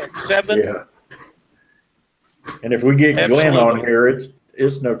night at 7. Yeah. And if we get Glenn on here,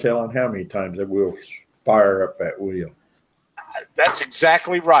 it's no telling how many times that we'll fire up that wheel. That's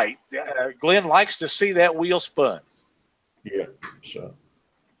exactly right. Glenn likes to see that wheel spun. Yeah. So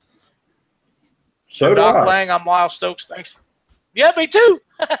Doc Lang, I'm Lyle Stokes. Thanks. Yeah, me too.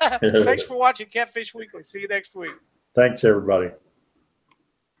 Thanks for watching Catfish Weekly. See you next week. Thanks, everybody.